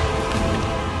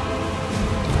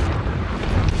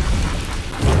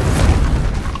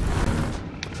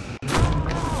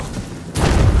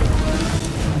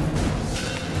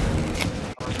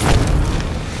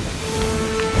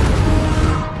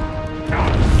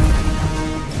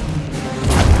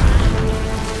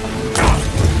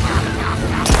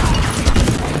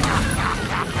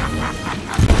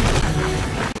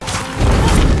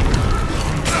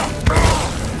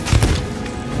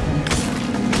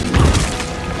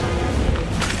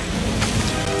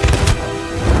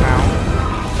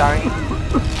 Sorry.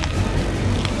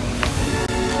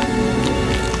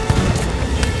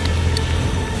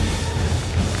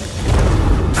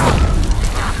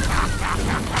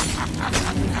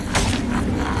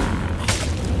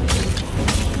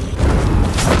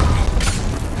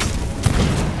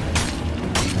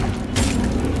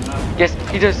 Yes,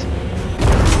 he does.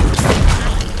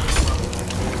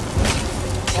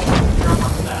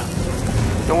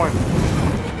 Don't worry.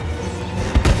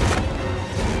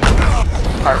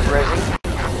 Alright, resin.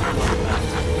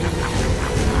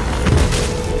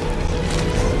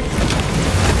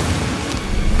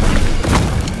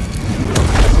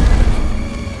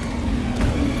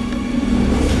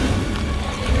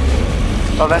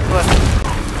 Oh, that's left.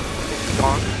 It's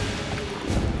gone.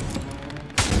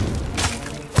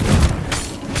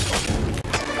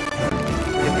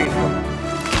 Get beat up.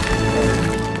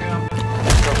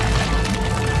 Let's go.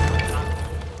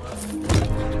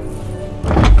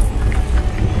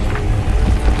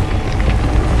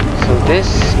 So this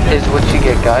is what you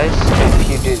get, guys, if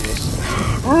you do this.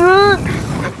 Run!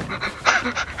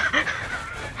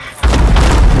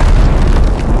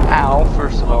 Ow,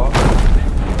 first of all.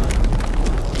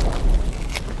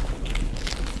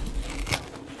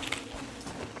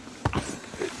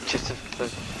 Just a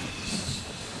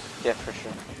yeah, for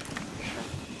sure.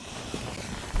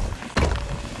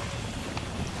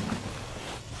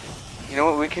 You know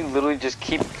what? We can literally just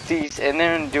keep these in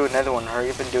there and do another one. Hurry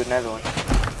up and do another one.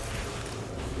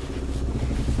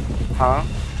 Huh?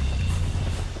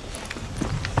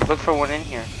 Look for one in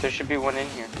here. There should be one in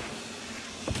here.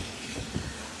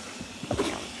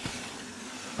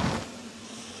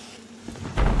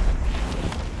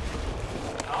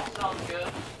 Sounds good.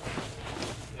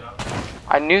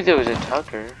 I knew there was a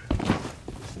Tucker.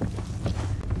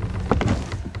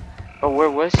 But where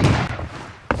was he?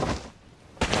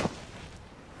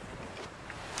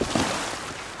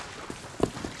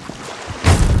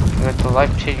 We got the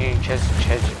life-changing chest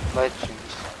of legends.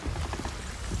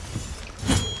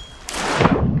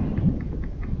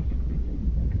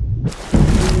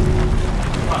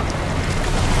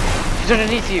 He's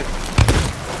underneath you.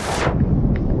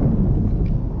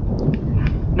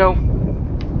 No.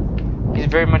 He's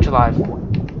very much alive.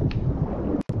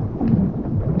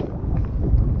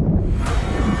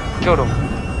 Killed him.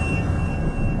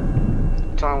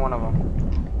 It's only one of them.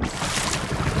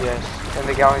 Yes. And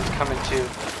the galleon's coming too.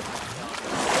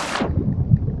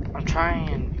 I'm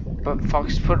trying. But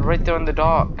Fox put it right there on the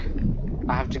dock.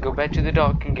 I have to go back to the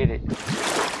dock and get it.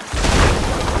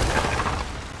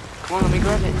 Come on, let me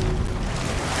grab it.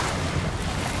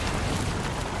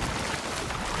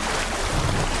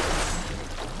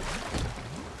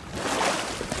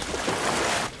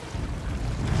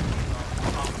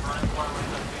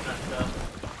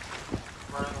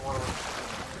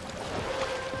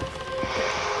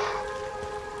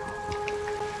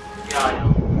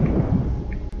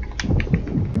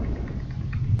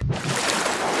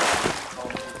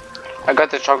 I got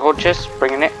the charcoal chest,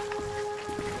 bringing it.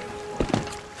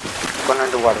 Going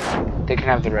underwater. They can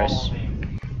have the rest.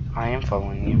 I am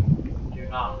following you. Do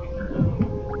not be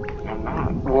careful. I'm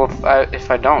not. Well,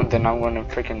 if I don't, then I'm gonna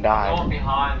freaking die. Go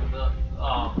behind the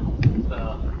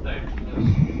thing.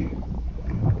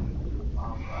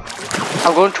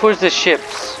 I'm going towards the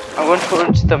ships. I'm going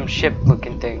towards them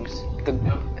ship-looking things.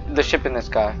 The ship in the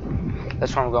sky.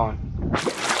 That's where I'm going.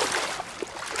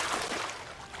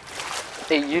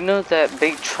 Hey, you know that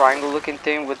big triangle-looking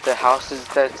thing with the houses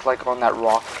that's like on that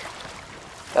rock?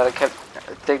 That I kept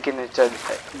thinking it's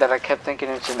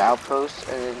an outpost,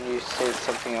 and then you say it's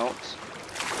something else.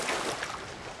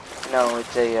 No,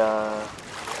 it's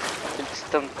it's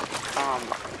the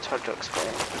it's hard to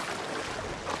explain.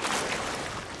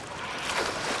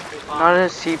 Not a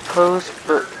sea post,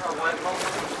 but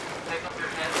Take up your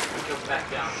head and go back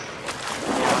down.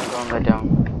 yeah, I'm going back down.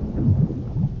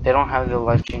 They don't have the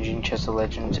life-changing chest of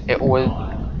legends. It was,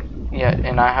 yeah,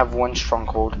 and I have one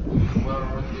stronghold. Well,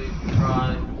 when we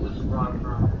try to survive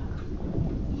from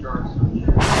sharks and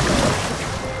shit.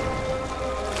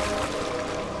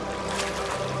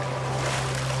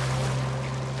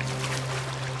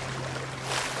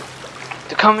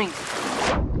 They're coming.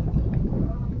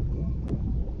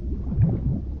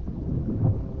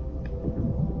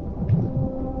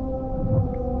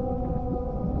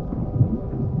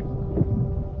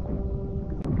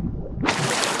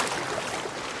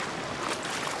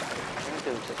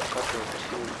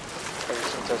 Ever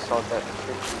since I saw that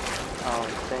freaking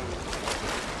thing.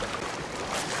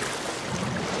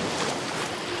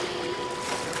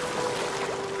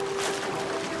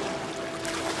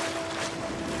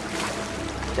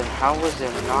 Then how was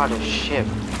there not a ship?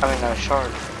 I mean a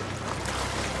shark.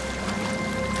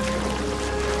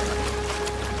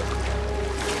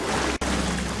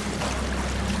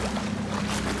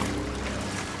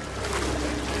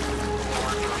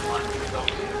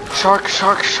 Shark,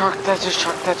 shark, shark, that's a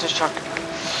shark, that's a shark.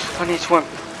 I need to swim.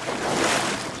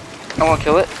 I won't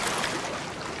kill it.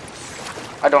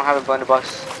 I don't have a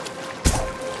blunderbuss.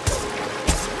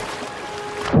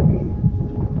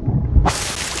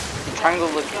 Triangle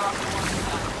looking.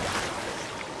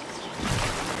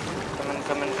 Come in,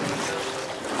 come in, come in.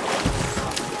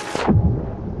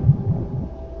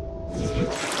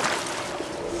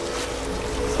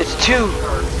 It's two!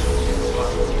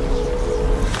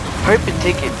 Hurry up and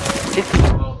take it.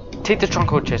 Take the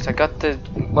stronghold chest. I got the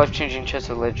life-changing chest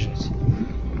of legends.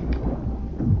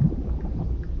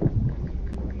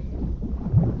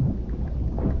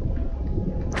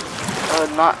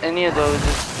 Not any of those.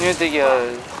 It's near the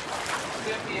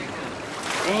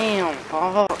Damn,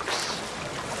 Fox.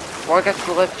 Well, I got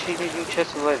the life-changing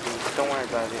chest of legends. Don't worry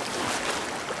about it.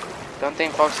 The only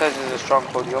thing Fox has is a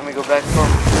stronghold. You want me to go back for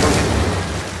him?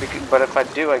 But if I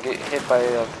do, I get hit by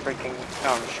a freaking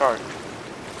shark.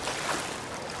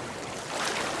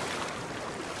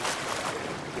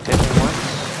 He did me once.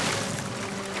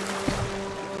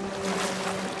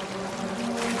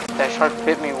 That shark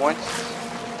bit me once.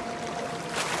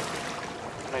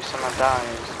 Next time I die.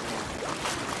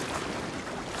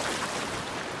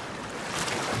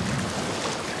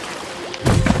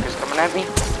 He's coming at me.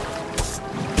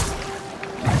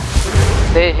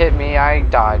 They hit me, I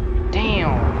died.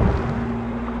 Damn.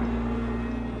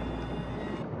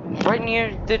 Right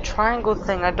near the triangle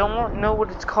thing. I don't know what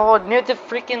it's called. Near the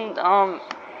freaking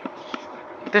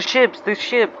the ships.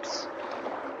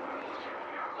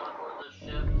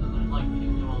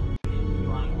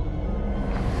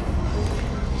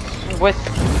 With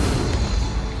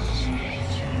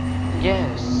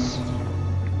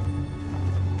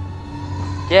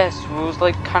yes, it was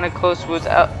like kind of close. It was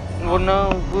out. Well, no,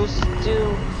 it was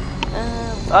still.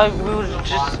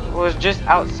 Was just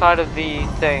outside of the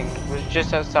thing. It was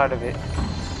just outside of it.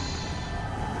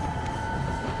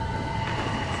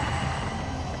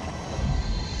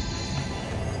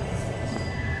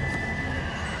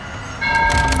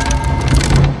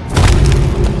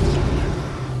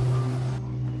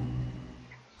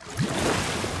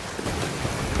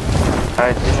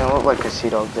 I didn't look like a sea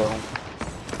dog though.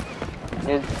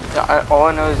 All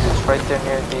I know is it's right there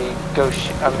near the ghost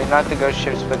ship. I mean, not the ghost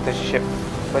ships, but the ship.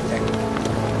 What thing?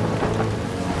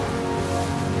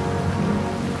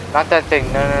 Not that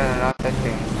thing. No, not that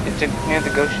thing. It's near the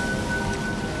ghost ship.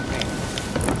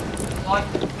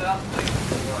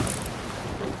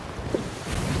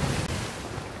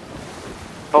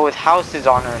 But with houses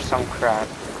on it or some crap.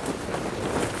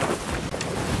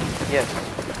 Yes.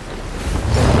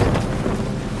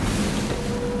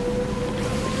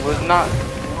 It was not.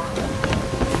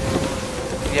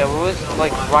 Yeah, it was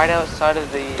like right outside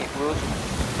of the.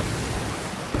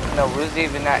 No, we was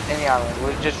even at any island.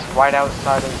 We was just right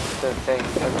outside of the thing,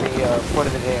 of the foot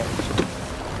of the dam.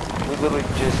 We literally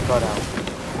just got out.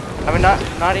 I mean,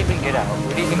 not even get out.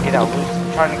 We didn't even get out. We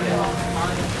was trying to get out.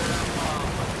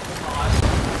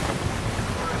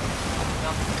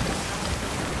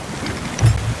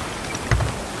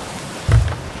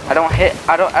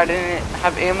 I didn't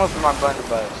have ammo for my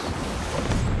blunderbuss.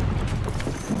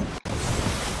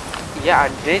 Yeah, I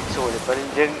did sword it, but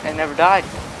it never died.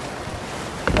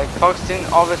 Like, Fox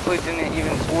obviously didn't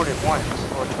even sword it once,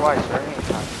 or twice, or any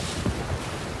time.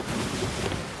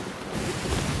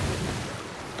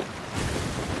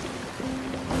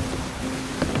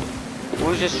 We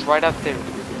was just right up there.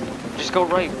 Just go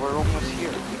right, we're almost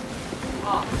here.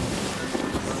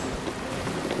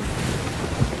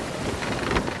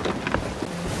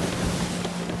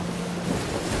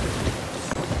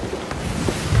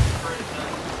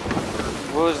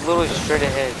 We was literally straight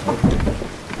ahead.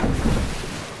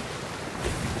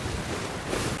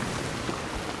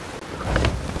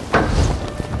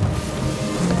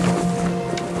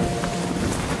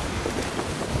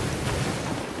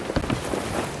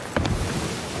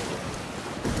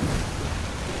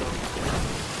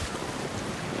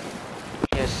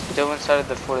 Yes, still inside of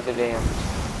the foot of the dam.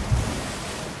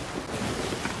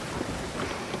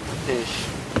 Ish.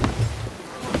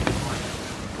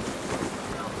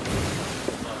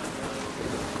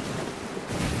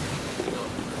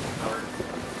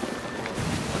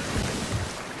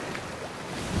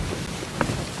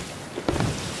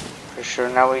 For sure,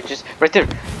 now we just... Right there!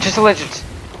 Just the legends!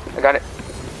 I got it.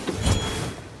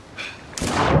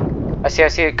 I see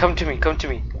it. Come to me.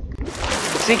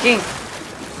 It's sinking!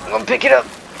 I'm gonna pick it up!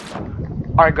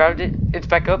 Alright, grabbed it. It's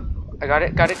back up. I got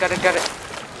it. I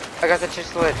got the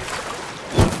chest ledge.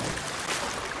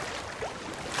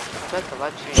 That's the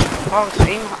ledge. Oh,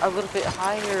 aim a little bit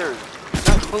higher.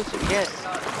 Not closer, yes.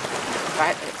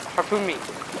 Harpoon me.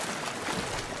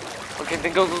 Okay,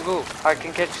 then go. I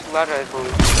can catch the ladder, I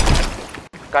believe.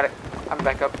 Got it. I'm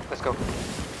back up. Let's go.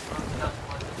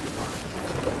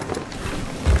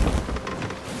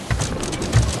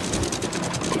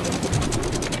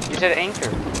 You said anchor.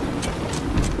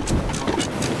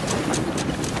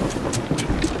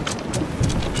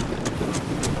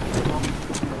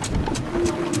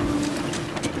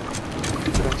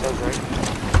 Right.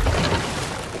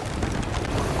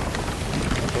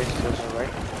 Okay, those are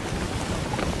right.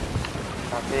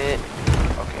 Drop it.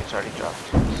 Okay, it's already dropped.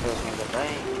 So it's gonna go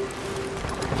right.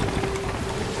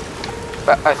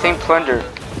 But I think plunder.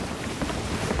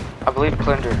 I believe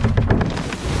plunder.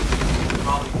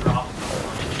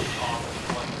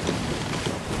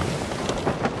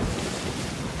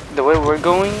 The way we're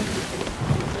going,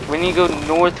 we need to go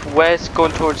northwest,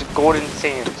 going towards Golden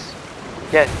Sands.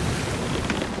 Yes.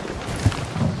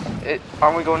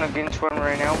 Aren't we going against one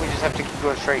right now? We just have to keep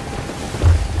going straight.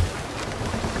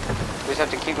 We just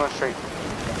have to keep going straight.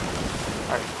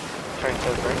 Alright, try to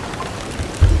right.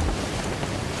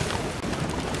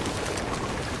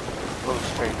 Go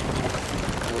straight.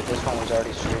 This one was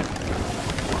already straight.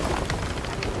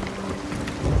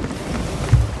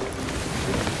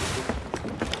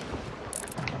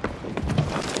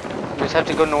 We just have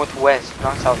to go northwest,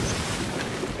 not south.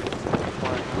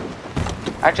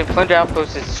 Actually, Plunder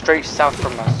Outpost is straight south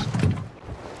from us.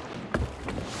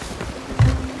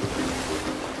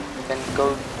 Then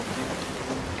go.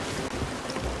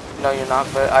 No, you're not.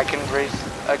 But I can raise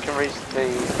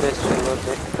this a little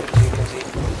bit so you can see.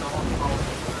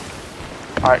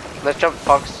 All right, let's jump,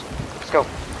 Fox. Let's go.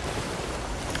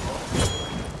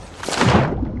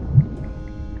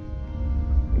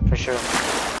 For sure.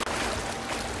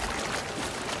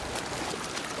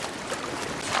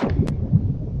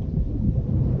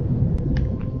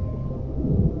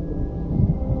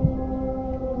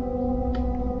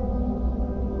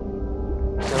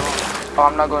 Oh,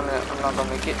 I'm not gonna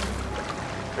make it.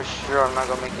 For sure, I'm not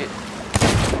gonna make it.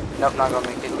 Nope, not gonna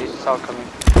make it. This is all coming.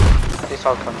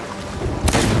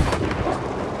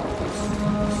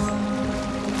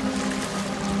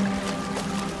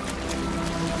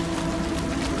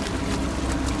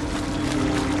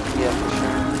 Yeah, for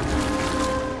sure.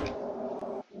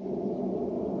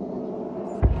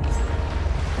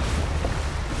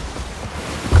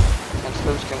 And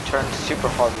slopes can turn super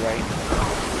hard, right?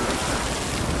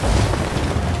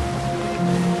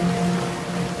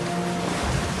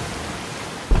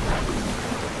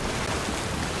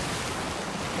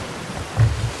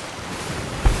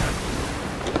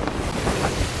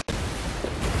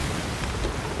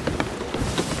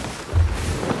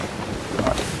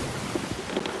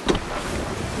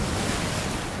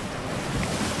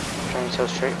 So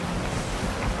straight.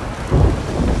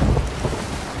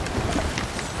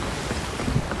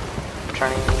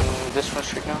 this one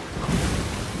straight now.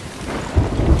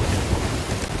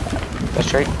 That's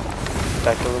straight.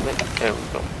 Back a little bit. There we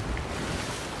go.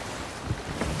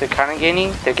 They're kind of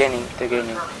gaining. They're gaining. They're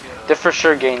gaining. They're for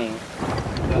sure gaining.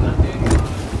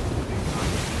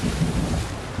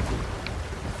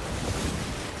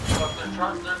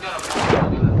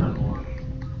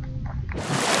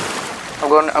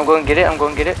 I'm going to get it. I'm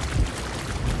going to get it.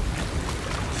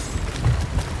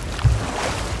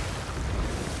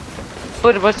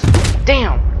 But it was,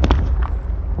 damn.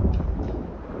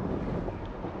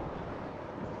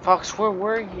 Fox, where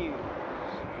were you?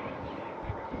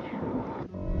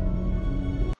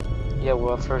 Yeah,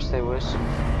 well, at first they was.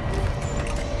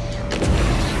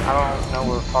 I don't know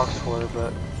where Fox were,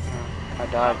 but I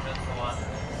died.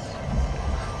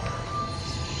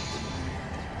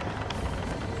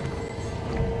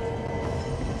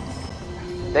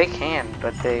 They can,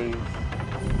 but they...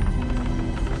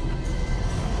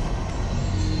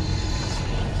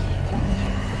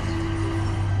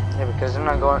 Yeah, because they're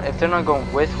not going... If they're not going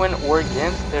with wind or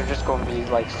against, they're just going to be,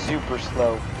 like, super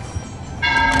slow.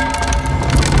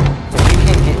 If you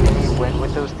can't get any wind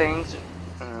with those things,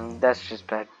 that's just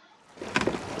bad.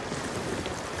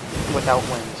 Without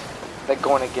wind. Like,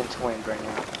 going against wind right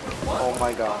now. Oh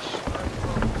my gosh.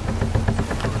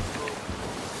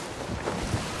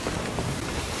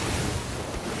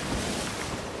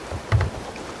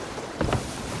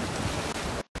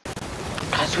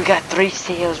 We got 3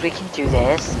 sails, we can do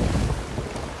this.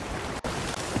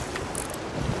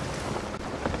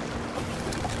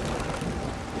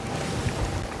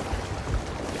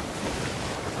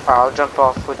 I'll jump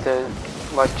off with the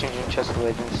life-changing chest of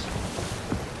legends.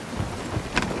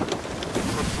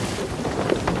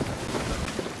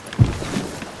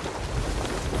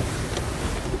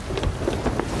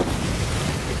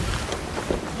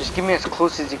 Just give me as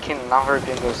close as you can and I'll hurry up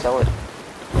and go sell it.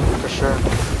 For sure.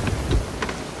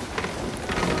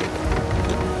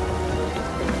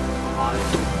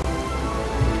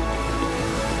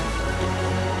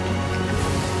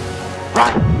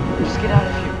 Run! Just get out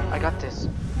of here. I got this.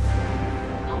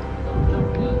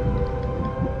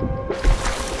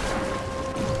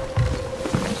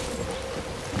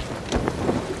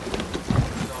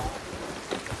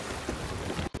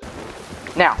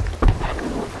 Now.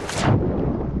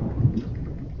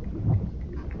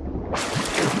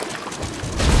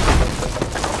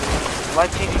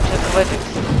 Life-changing chest of legends.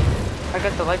 I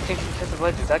got the life-changing chest of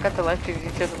legends. I got the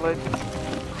life-changing chest of legends.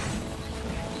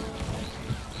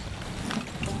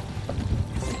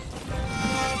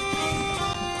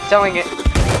 Selling it.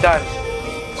 Done.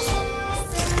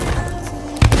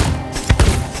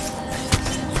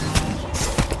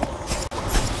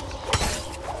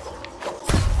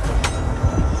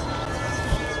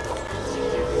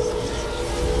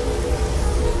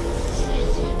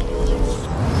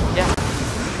 Yeah.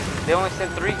 They only said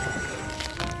 3.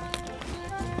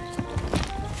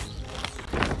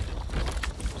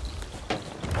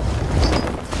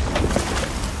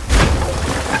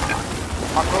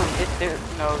 Our boat hit their...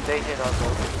 No, they hit our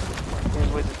boat.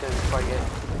 It wasn't there quite yet.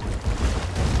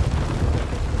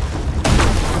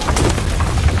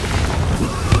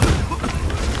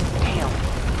 Damn.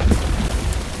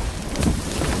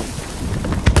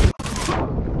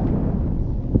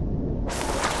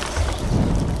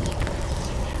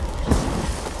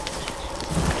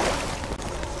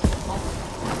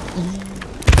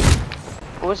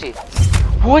 What was he?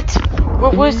 What?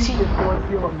 What was he? This is the worst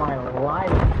feel of my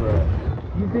life, bro.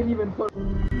 You didn't even put...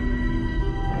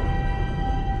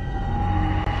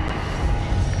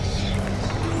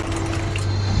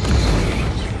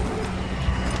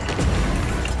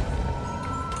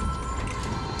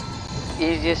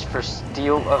 Easiest for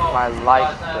steal of my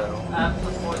life, though.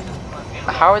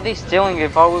 How are they stealing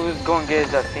if all we was going to get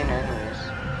is Athena anyways?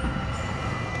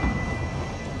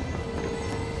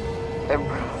 Hey,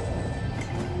 bro.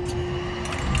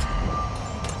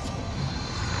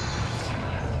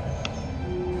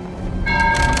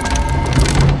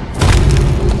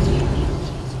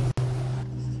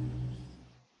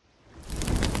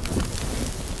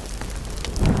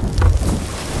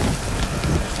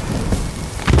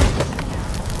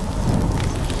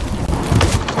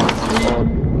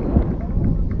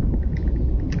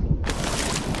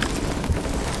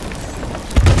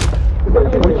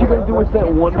 What you gonna do with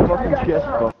that one fucking chest,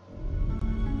 bro?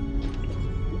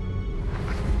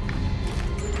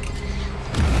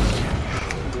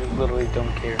 We literally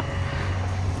don't care.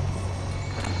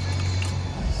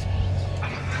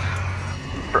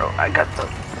 Bro, I got the...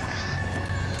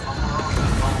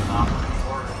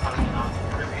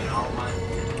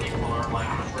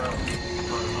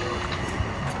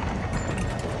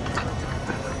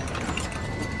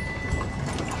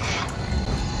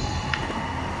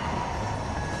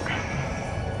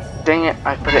 Dang it,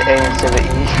 I put an A instead of E.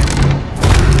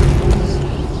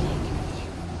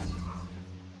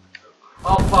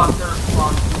 Oh fuck, there's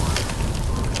spawn.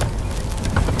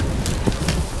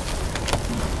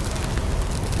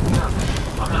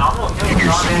 I mean, I'm gonna kill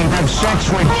Niggas saying have sex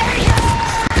with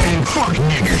and fuck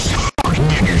niggers. Fuck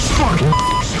niggers. Fuck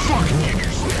niggers. Fuck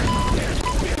niggers.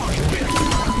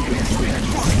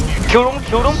 Killed him,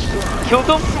 killed him, killed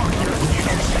him.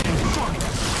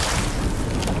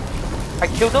 I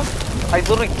killed him. I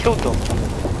literally killed him.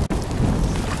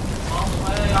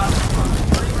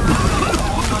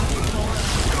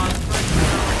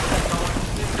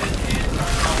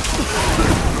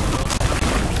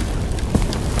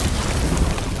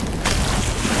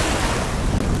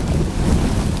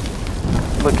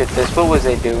 Look at this. What was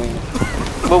they doing?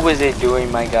 What was they doing,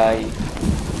 my guy?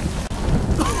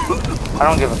 I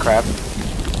don't give a crap.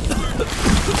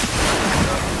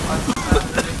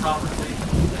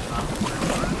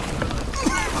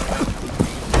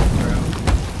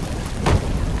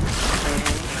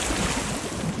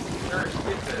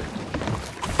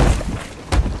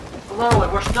 Literally,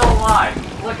 we're still alive.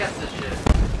 Look at this shit.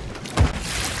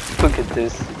 Look at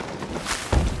this.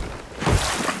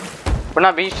 We're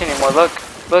not beached anymore.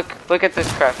 Look at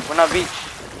this crap. We're not beached.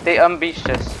 They unbeached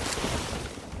us.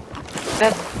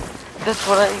 That's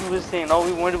what I was saying. All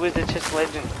we wanted was a chest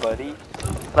legends, buddy.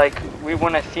 Like, we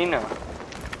won Athena.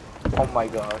 Oh my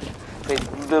gosh. They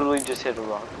literally just hit a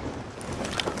rock.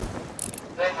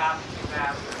 They have to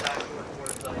have exactly what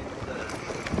we're saying.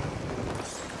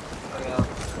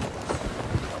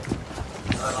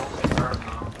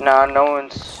 Nah, no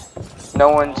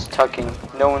one's tucking.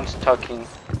 No one's tucking.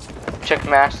 Check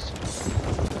masts.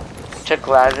 Check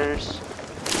ladders.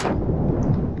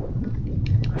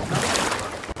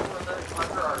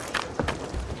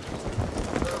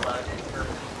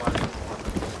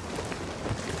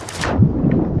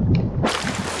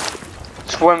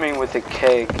 Swimming with a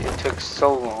keg. It took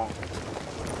so long.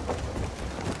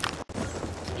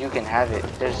 You can have it.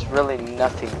 There's really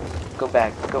nothing. Go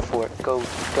back. Go for it. Go.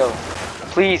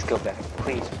 Please go back.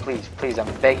 Please.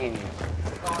 I'm begging you.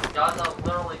 God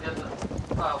literally did the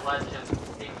legend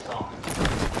theme song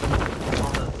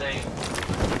on the thing.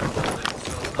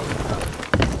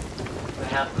 They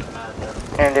have to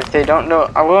imagine. And if they don't know,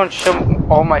 I won't show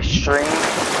all my strings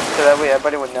so that way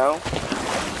everybody would know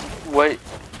what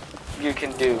you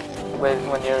can do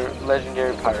when you're a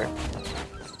legendary pirate.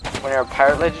 When you're a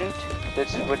pirate legend,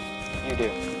 this is what you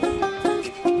do.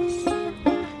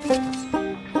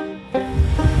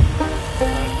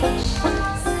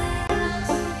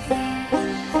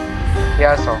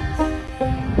 Yeah, I saw.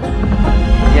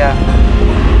 Yeah.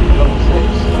 Level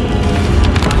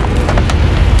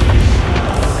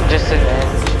 6. Just an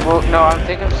inch. Well, no, I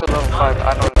think I'm still level 5.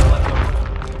 I don't know.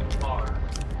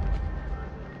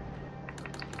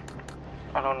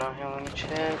 I don't know. Here, let me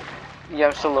check. Yeah,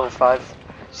 I'm still level 5.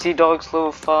 Sea Dog's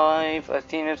level 5.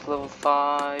 Athena's level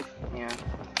 5. Yeah.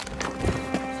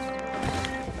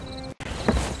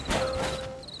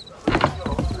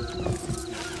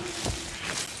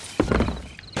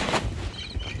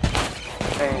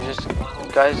 And you just,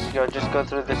 guys, you just go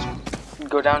through this.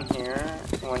 Go down here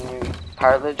when you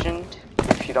pirate legend.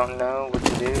 If you don't know what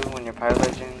to do when you're pirate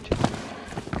legend,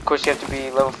 of course you have to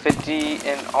be level 50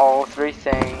 in all 3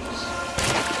 things.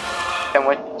 And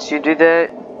once you do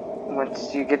that,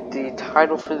 once you get the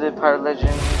title for the pirate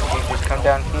legend, you just come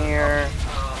down here,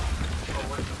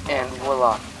 and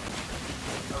voila.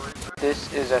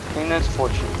 This is Athena's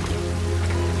fortune.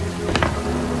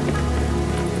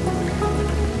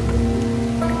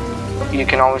 You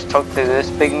can always talk to this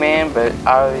big man, but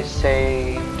I always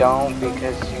say don't,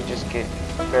 because you just get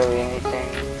barely anything.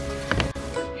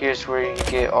 Here's where you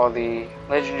get all the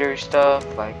legendary stuff,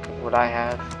 like what I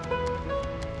have.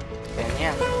 And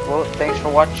yeah, well, thanks for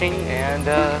watching, and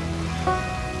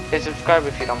hit subscribe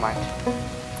if you don't mind.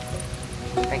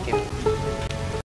 Thank you.